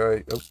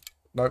 Okay. Oh,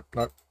 nope,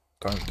 nope.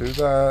 Don't do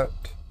that.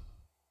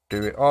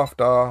 Do it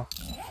after.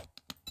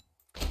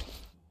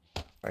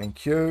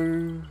 Thank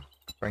you.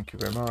 Thank you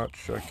very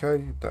much.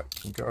 Okay, that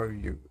can go.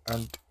 You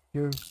and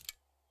you.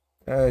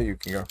 You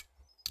can go.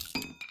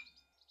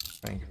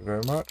 Thank you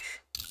very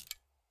much.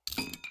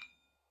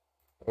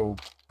 All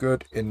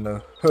good in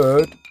the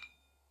hood.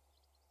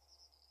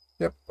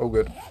 Yep, all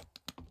good.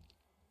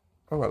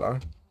 Oh, hello.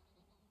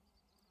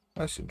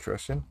 That's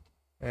interesting.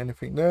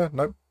 Anything there?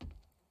 Nope.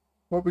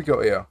 What we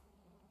got here?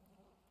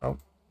 Oh,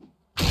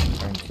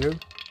 thank you.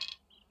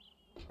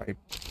 A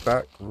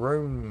back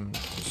room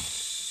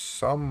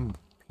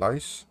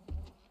someplace.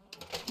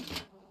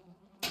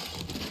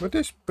 Would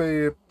this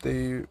be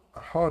the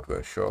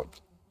hardware shop?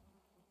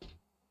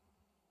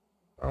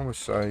 I would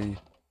say...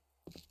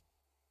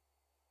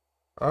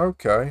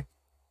 Okay.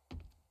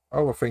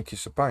 Oh, I think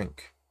it's a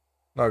bank.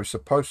 No, it's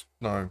supposed...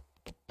 No.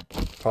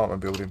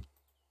 Apartment building.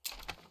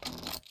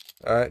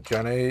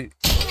 Janet.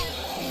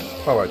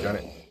 Alright,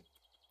 Janet.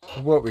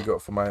 What we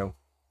got for mail?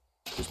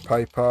 Just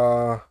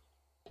paper.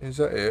 Is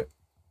that it?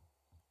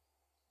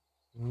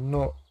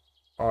 Not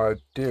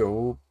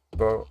ideal,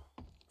 but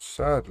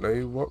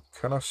sadly, what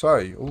can I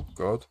say? Oh,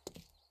 God.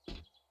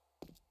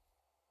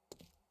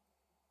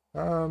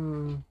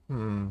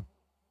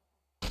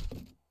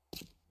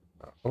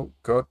 Oh,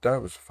 God,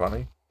 that was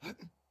funny.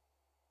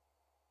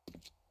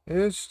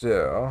 Is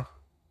there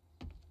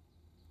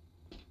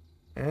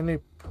any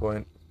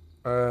point?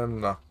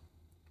 No.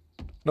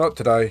 Not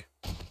today.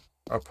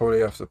 I'll probably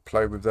have to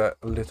play with that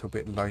a little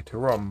bit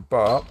later on,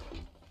 but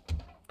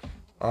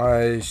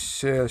I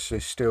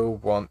seriously still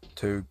want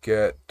to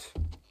get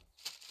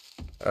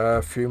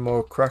a few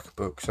more cracker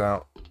books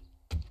out.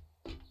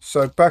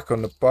 So back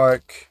on the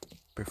bike,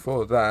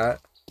 before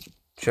that,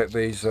 check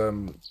these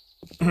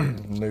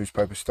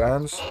newspaper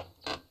stands.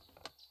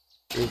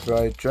 With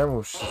a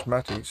general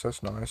schematics,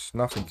 that's nice.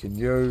 Nothing in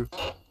you.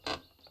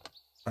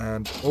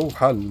 And, oh,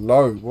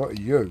 hello, what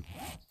are you?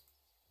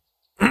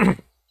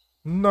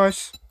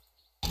 Nice.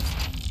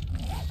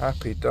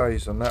 Happy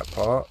days on that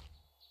part.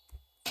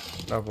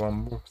 Another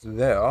one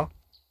there.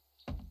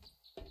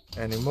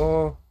 Any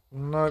more?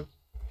 No.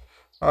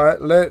 Alright,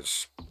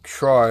 let's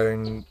try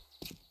and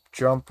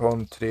jump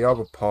on to the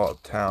other part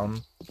of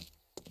town.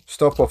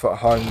 Stop off at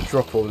home,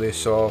 drop all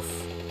this off.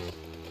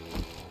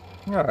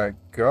 Alright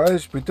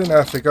guys, we didn't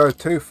have to go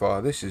too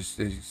far. This is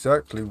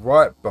exactly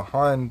right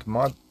behind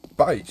my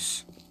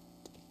base.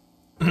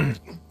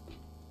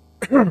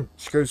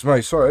 Excuse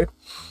me, sorry.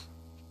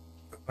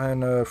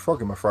 And a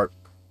frog in my throat.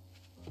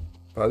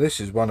 But this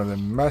is one of the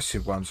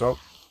massive ones. Oh,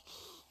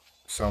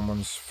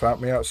 someone's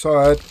found me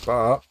outside,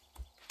 but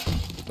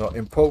not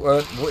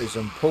important. What is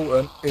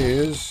important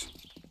is...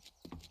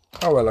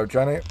 Oh, hello,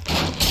 Janet.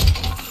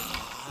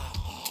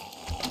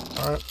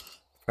 Alright,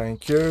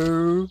 thank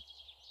you.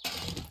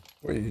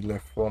 What you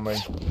left for me?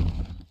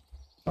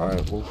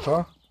 Alright,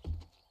 Walter.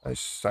 They're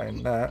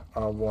saying that.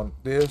 I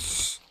want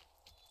this.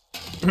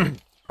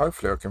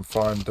 Hopefully I can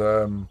find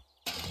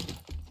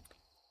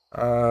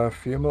a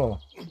few more.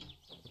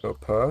 Got a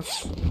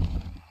purse.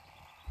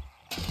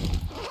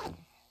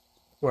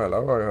 Well,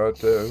 I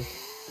do.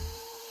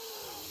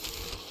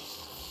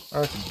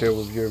 I can deal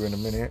with you in a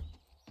minute.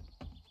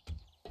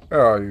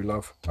 Where are you,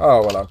 love?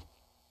 Oh, hello.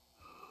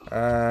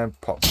 And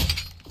pop.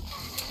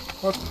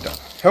 What the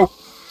hell?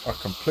 I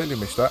completely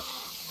missed that.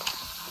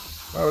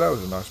 Oh, that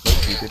was a nice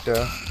move you did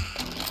there.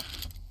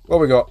 What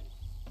we got?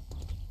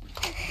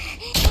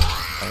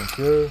 Thank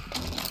you.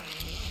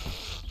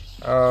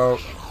 Oh,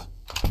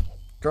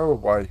 go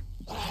away.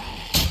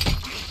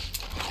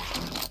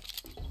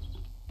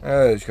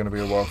 It's going to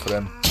be a while for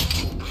them.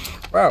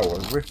 Wow, I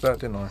whiffed that,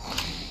 didn't I?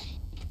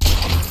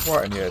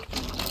 Right in the head.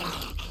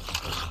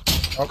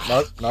 Oh,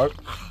 no, no.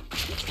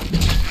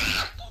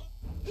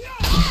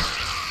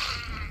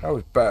 That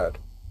was bad.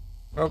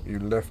 Oh, you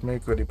left me a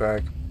goodie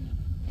bag.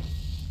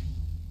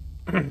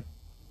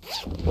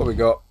 What we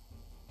got?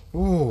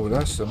 Ooh,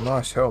 that's a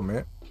nice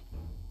helmet.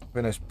 I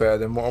think that's better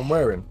than what I'm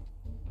wearing.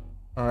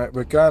 Alright,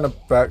 we're going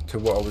back to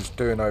what I was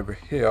doing over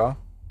here.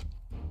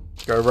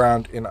 Go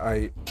around in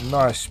a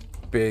nice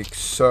big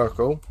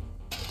circle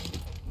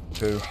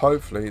to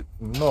hopefully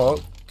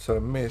not to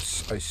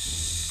miss a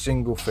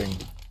single thing.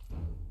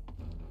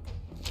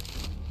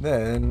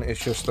 Then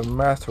it's just a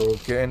matter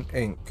of getting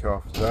ink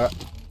after that.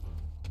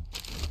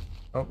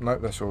 Oh, no,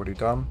 that's already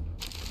done.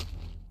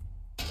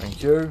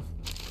 Thank you.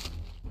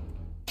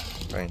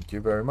 Thank you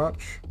very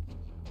much.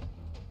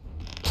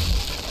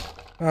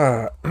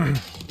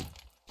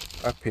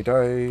 Happy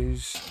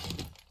days.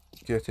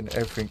 Getting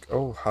everything.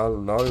 Oh,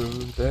 hello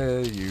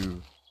there,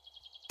 you.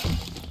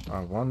 I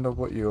wonder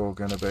what you're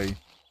going to be.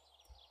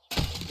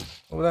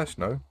 Oh, that's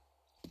no.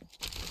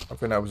 I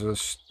think that was a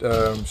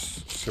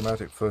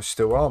schematic for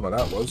steel armour,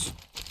 that was.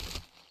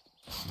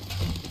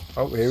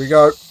 Oh, here we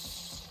go.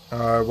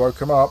 I woke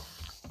him up.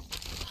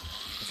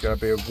 It's going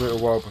to be a little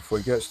while before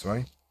he gets to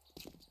me.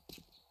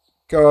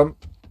 Go on.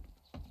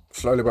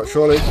 Slowly but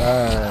surely.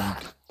 And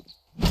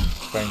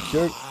thank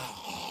you.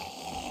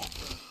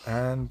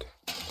 And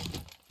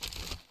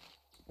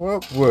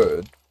what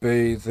would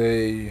be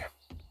the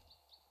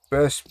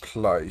best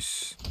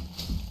place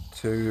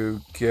to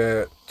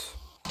get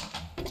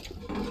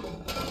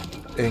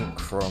ink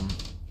from?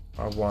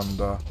 I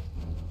wonder.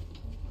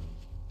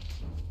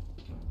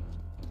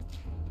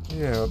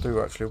 Yeah, I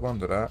do actually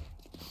wonder that.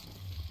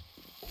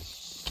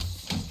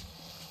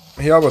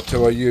 The other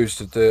two I used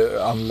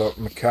to unlock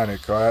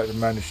mechanic, I had to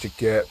manage to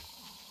get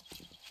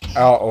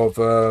out of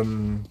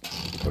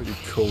what you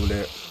call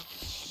it,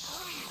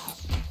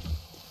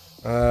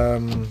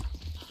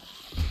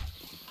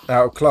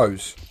 out of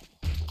clothes.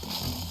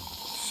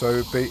 So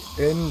it'd be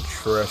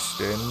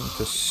interesting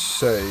to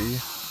see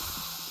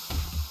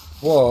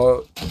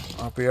what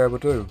I'll be able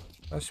to do.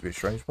 That's a bit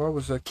strange. Why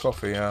was there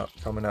coffee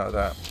coming out of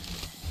that?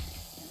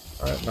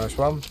 Alright, nice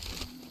one.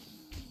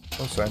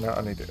 I'm saying that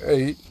I need to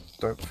eat.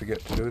 Don't forget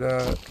to do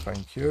that.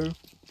 Thank you.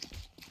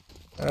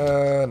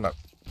 No.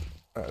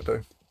 That'll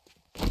do.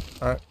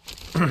 Alright.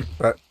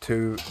 Back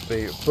to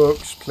the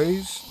books,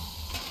 please.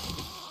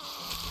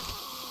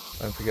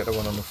 Don't forget the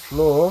one on the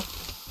floor.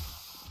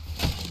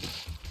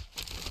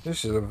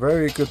 This is a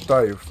very good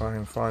day of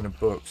finding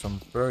books. I'm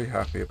very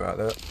happy about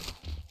that.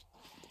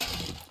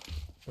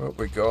 What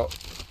we got?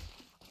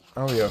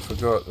 Oh yeah, I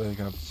forgot they're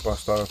going to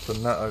bust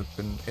open that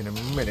open in a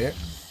minute.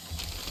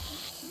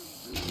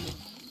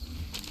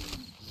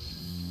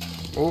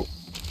 Oh,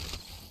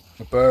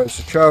 the birds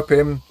are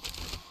chirping.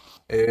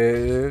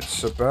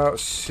 It's about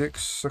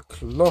 6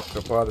 o'clock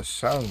by the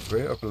sounds of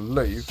it, I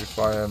believe, if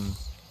I am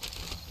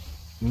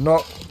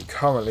not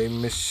currently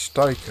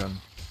mistaken.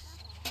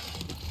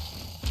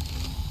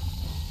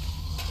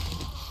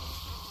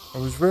 I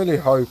was really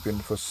hoping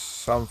for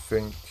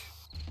something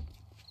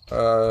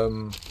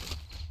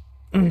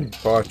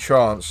by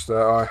chance that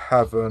I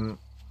haven't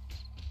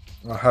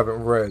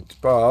read,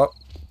 but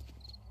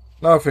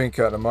nothing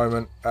at the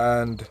moment.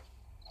 And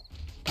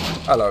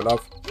hello,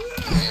 love.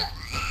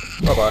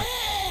 Bye bye.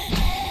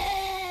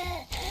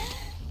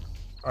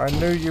 I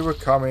knew you were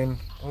coming.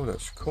 Oh,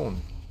 that's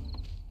corn.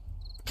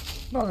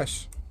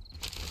 Nice.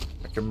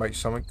 I can make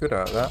something good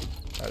out of that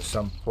at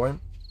some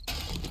point.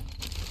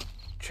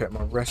 Check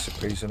my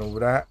recipes and all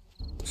that.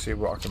 See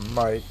what I can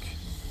make.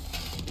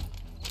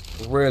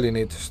 Really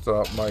need to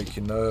start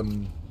making oh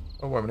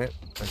wait a minute,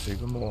 there's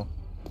even more.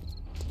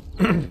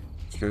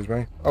 Excuse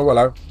me. Oh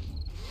hello.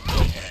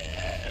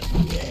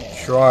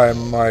 Try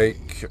and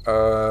make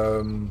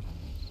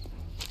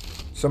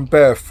some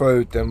better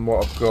food than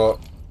what I've got,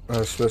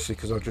 especially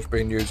because I've just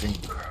been using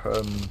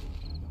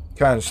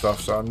canned stuff,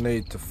 so I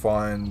need to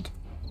find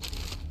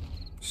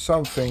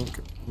something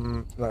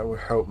that will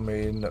help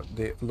me in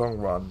the long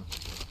run.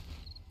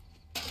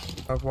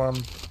 Have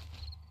one.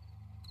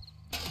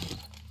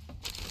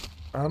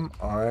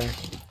 I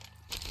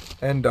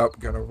end up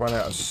going to run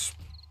out of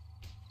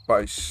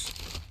space.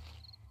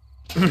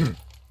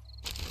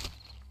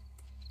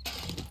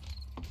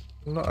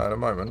 Not at the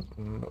moment.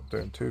 I'm not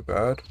doing too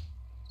bad.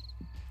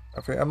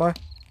 I think, am I?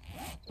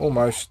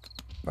 Almost.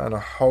 Found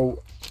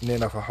near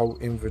enough a whole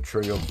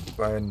inventory of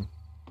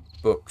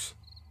books.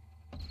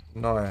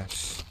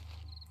 Nice.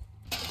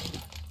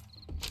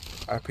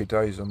 Happy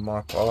days on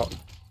my part.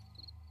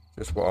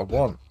 Just what I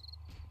want.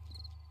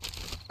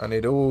 I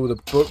need all the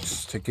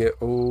books to get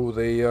all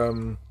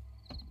the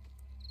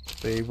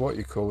what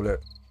you call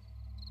it.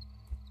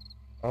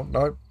 Oh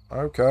no,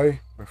 okay,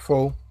 we're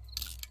full.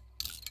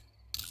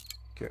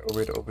 Get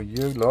rid of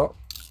you lot.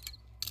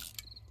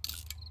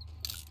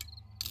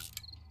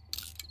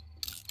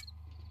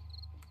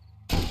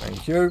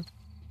 Thank you.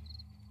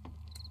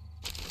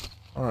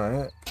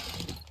 Alright.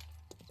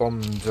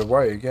 Bombs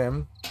away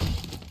again.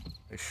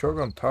 A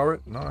shotgun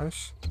turret,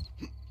 nice.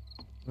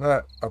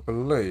 That, I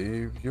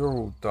believe, you're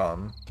all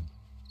done.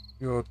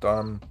 You're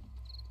done.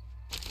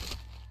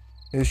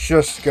 It's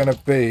just going to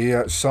be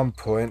at some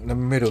point in the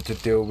middle to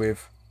deal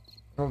with.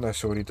 Oh,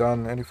 that's already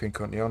done. Anything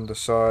on the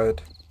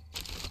underside?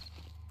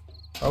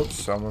 Oh,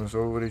 someone's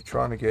already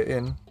trying to get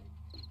in.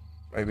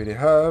 Maybe they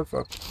have.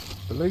 I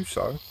believe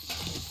so.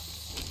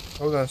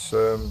 Oh, that's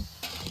a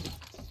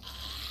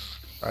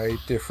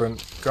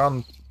different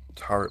gun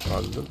turret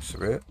by the looks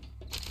of it.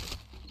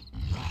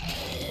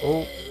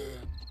 Oh.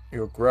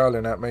 You're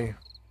growling at me.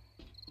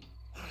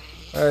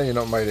 Hey, you're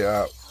not made it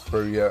out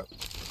through yet.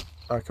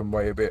 I can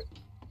wait a bit.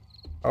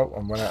 Oh,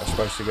 I'm running out of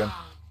space again.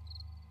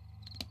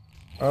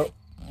 Oh,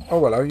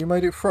 hello, you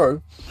made it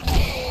through.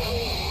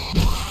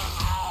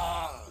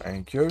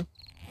 Thank you.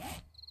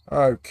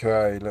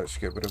 Okay, let's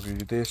get rid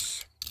of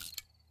this.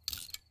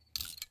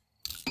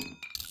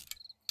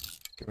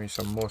 Give me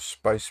some more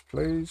space,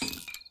 please.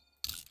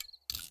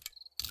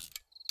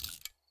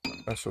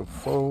 That's all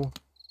full.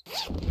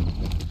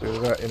 Do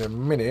that in a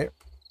minute.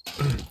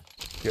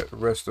 Get the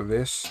rest of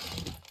this.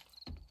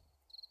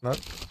 Nope,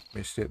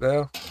 missed it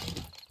there.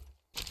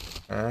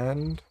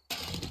 And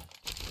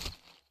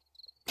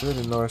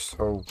really nice.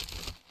 Oh,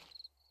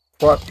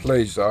 quite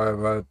pleased that I have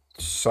had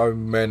so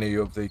many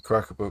of the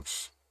cracker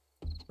books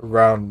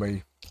around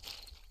me.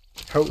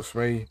 Helps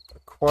me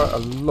quite a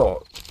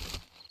lot.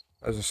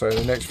 As I say,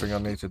 the next thing I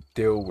need to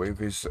deal with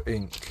is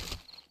ink.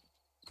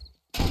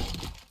 Thank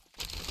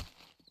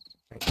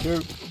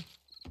you.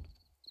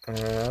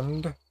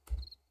 And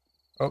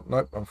oh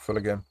nope, I'm full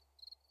again.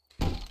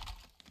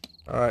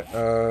 Alright,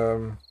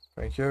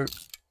 thank you.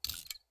 Let's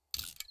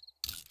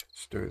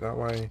do it that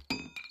way.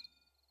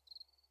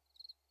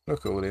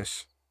 Look at all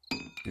this.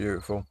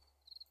 Beautiful.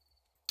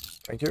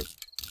 Thank you.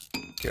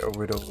 Get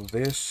rid of all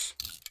this.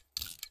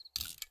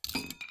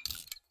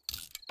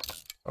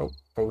 Oh,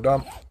 all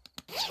done.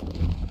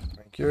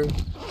 Thank you.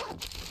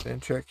 Then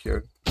check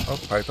you. Oh,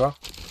 paper.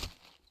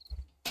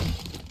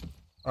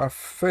 I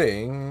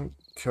think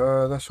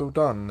that's all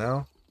done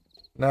now.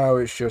 Now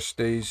it's just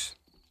these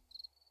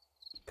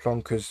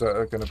plonkers that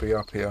are going to be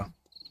up here.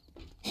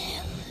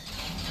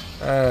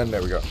 And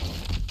there we go.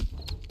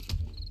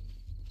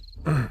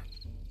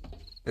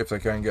 If they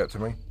can get to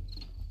me.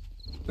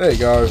 There you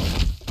go.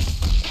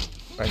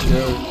 Thank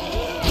you.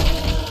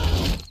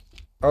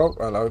 Oh,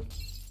 hello.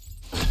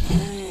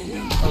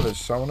 Oh, there's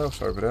someone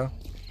else over there.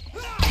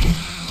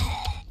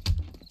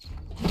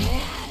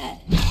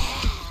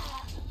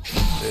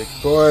 Big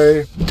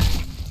boy.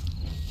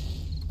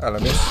 Hello,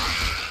 miss.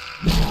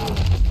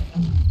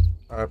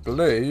 I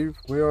believe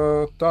we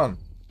are done.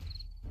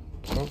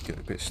 Oh, Oh, get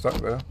a bit stuck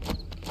there.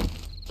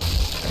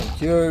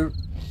 Thank you.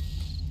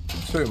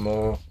 2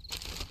 more.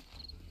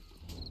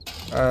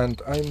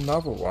 And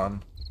another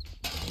one.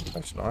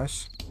 That's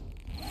nice.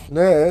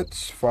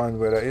 Let's find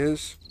where that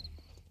is.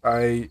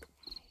 A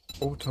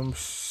autumn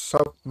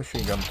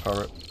submachine gun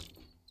turret.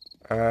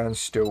 And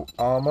steel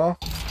armor.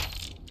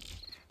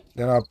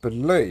 Then I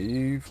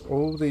believe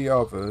all the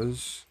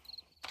others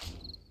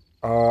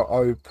are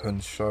open,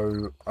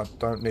 so I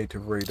don't need to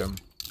read them.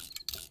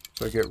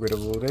 So get rid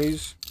of all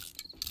these.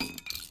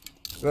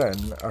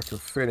 Then I can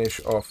finish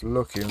off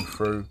looking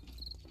through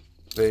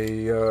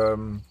the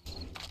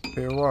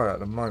POI at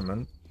the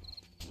moment.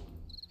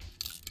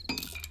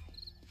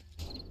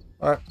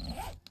 Alright.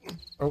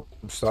 Oh,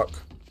 I'm stuck.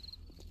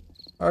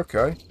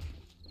 Okay.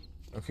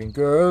 Looking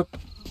good.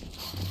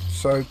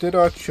 So did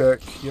I check?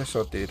 Yes,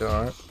 I did.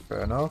 Alright,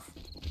 fair enough.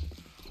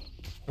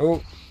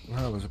 Oh,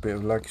 that was a bit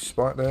of a lag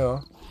spike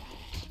there.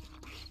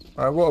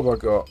 Alright, what have I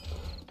got?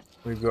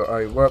 We've got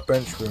a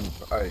workbench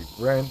with a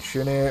wrench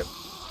in it.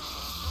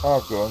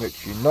 I've got an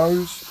itchy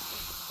nose.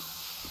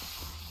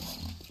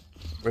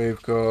 We've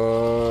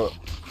got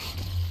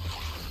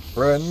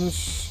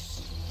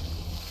friends.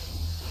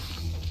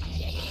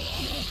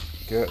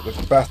 Get the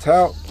bat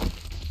out.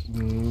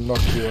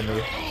 Knock you on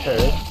the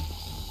head.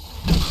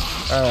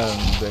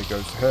 And there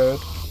goes the head.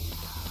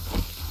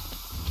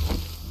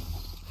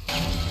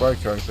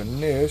 Break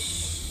open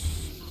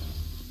this.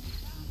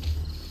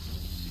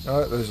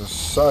 Alright, there's a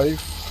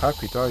safe.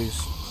 Happy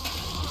days.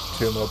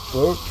 2 more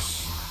books.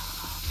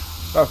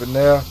 Nothing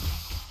there.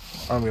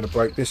 I'm going to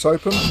break this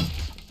open.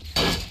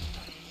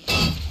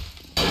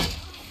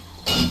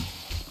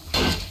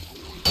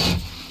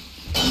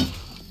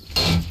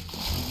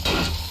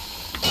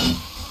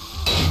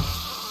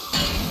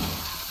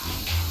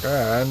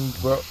 And,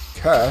 well,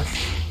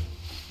 cash.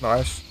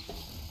 Nice.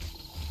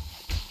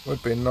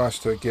 Would be nice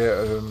to get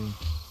a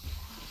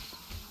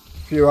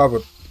few other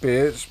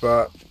bits,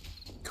 but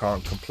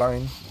can't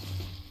complain.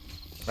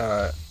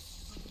 I'll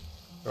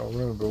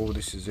remember all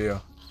this is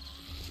here.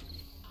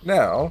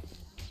 Now,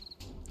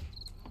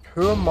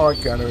 who am I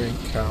going to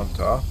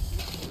encounter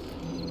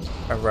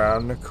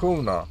around the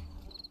corner?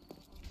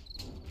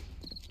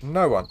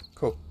 No one.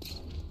 Cool.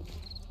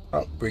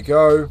 Up we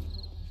go.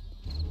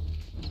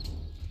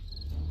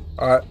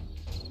 Alright.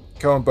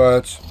 Come on,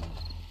 birds.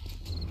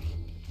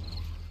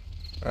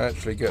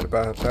 Actually get the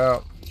bat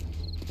out.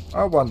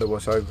 I wonder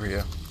what's over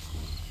here.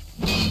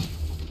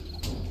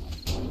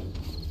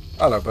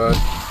 Hello, bird.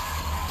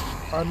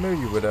 I knew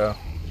you were there.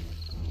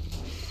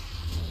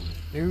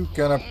 You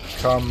gonna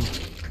come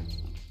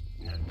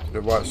to the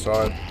right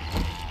side?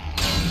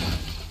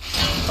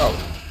 Oh,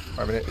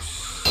 wait a minute.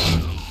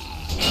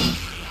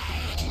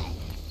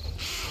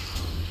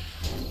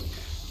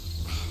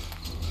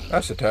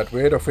 That's a tad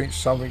weird. I think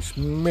something's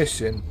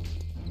missing.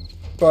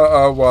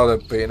 But while they're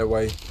being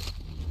away,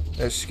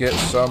 let's get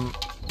some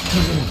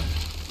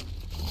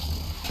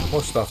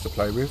more stuff to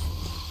play with.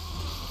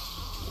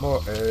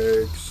 More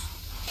eggs.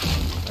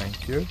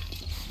 Thank you.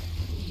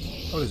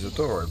 Oh, there's a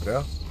door over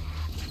there.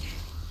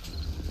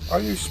 Are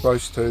you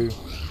supposed to?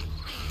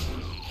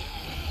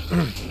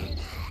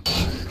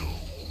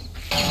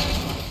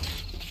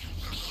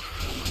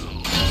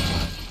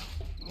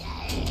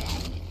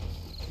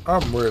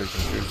 I'm really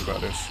confused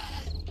about this.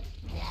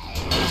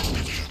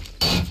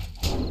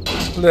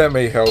 Let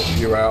me help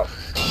you out.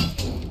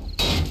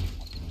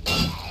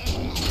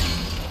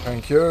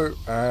 Thank you.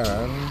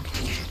 And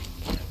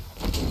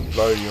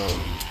blow your...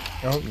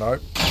 Oh, no.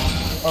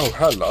 Oh,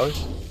 hello.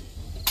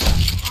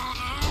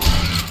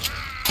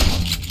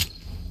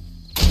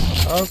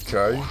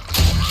 Okay.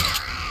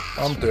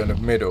 I'm doing the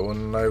middle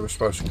and they were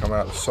supposed to come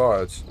out the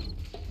sides.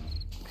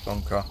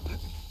 Plonker.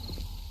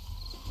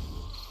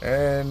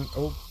 And,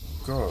 oh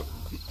god.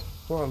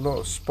 What a lot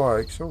of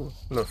spikes. Oh,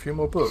 look, a few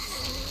more books.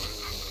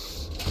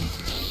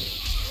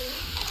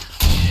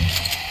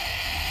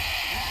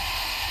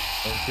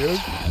 Thank you.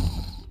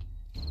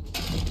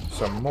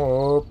 Some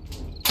more.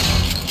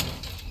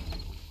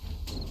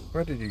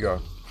 Where did you go?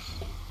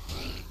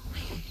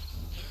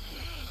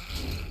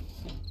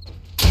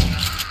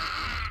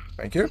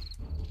 Thank you.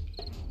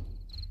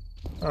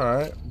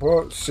 Alright,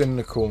 what's in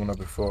the corner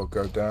before I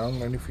go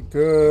down? Anything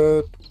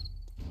good?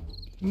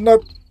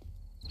 Nope.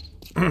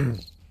 Yeah,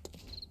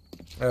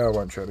 I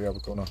won't show the other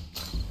corner.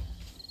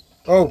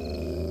 Oh!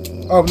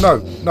 Oh, no!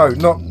 No,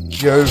 not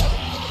you!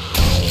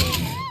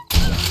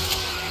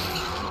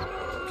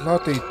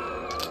 Bloody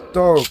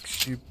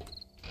dogs, you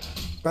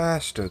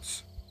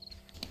bastards.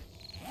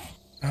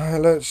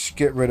 Let's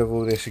get rid of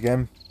all this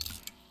again.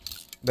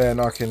 Then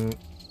I can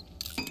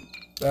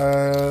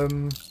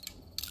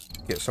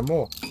get some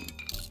more.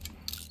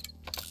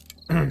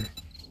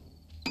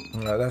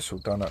 Right, that's all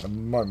done at the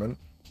moment.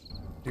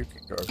 You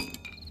can go.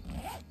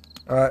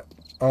 Alright,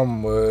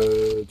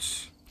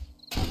 onwards.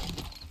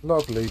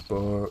 Lovely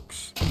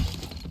books.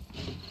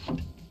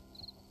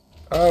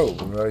 Oh,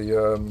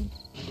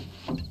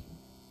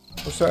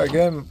 what's that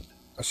again?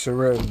 A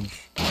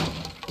syringe.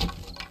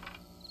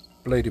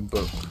 Bleeding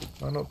book.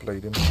 No, not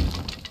bleeding.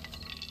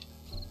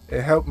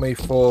 It helped me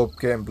for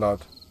getting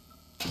blood.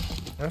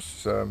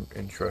 That's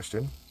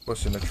interesting.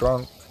 What's in the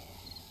trunk?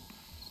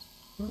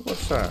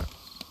 What's that?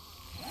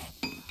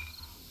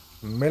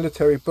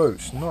 Military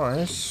boots.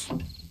 Nice.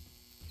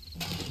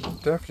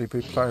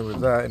 Definitely be playing with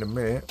that in a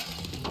minute.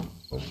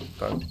 Oh,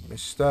 don't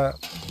miss that.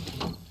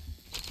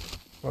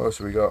 What else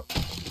have we got?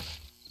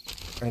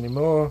 Any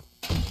more?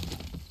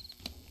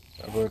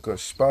 Have we got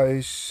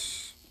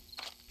space?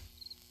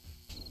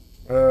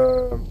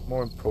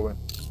 More important.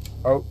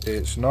 Oh,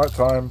 it's night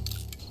time.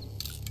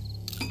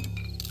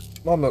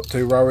 I'm not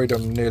too worried.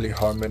 I'm nearly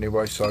home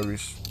anyway, so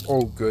it's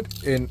all good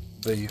in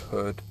the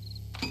hood.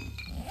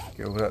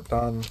 Get all that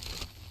done.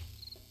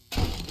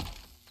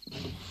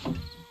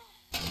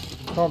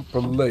 Can't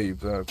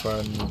believe that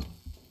man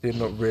did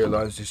not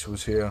realise this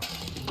was here.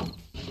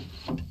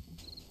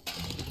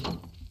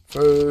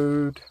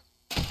 Food.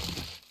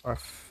 I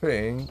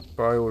think,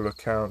 by all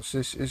accounts,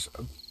 this is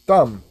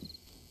done.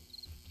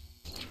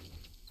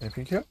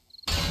 Anything here?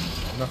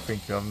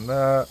 Nothing on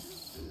that.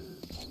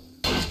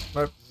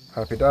 Nope.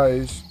 Happy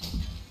days.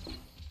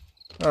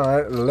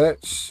 Alright,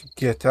 let's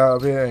get out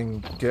of here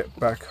and get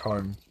back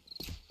home.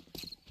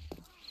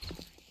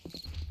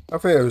 I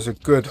think it was a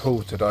good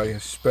haul today,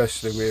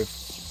 especially with...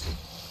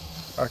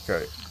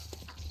 Okay.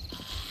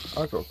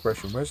 I got a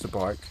question. Where's the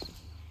bike?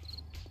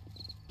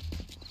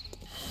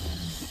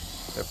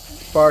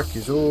 The bike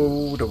is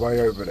all the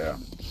way over there.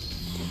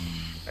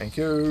 Thank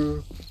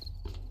you.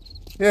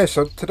 Yeah,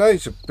 so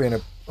today's been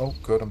a... Oh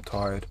god, I'm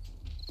tired.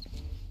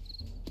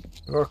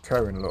 You're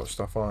carrying a lot of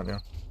stuff, aren't you?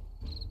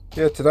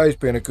 Yeah, today's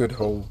been a good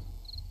haul.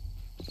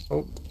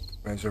 Oh,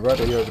 there's a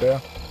ruddy over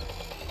there.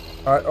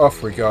 Alright,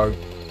 off we go.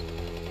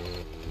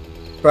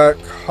 Back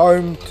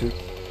home to...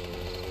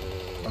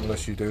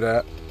 Unless you do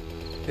that.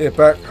 Yeah,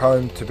 back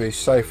home to be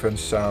safe and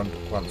sound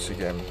once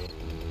again.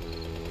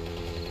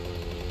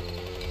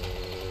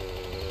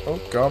 Oh,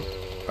 go on.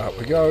 Up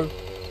we go.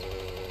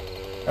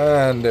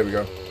 And there we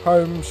go.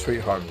 Home,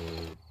 sweet home.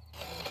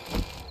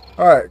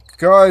 Alright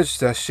guys,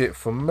 that's it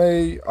from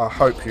me. I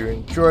hope you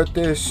enjoyed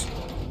this.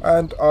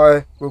 And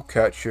I will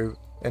catch you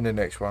in the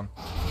next one.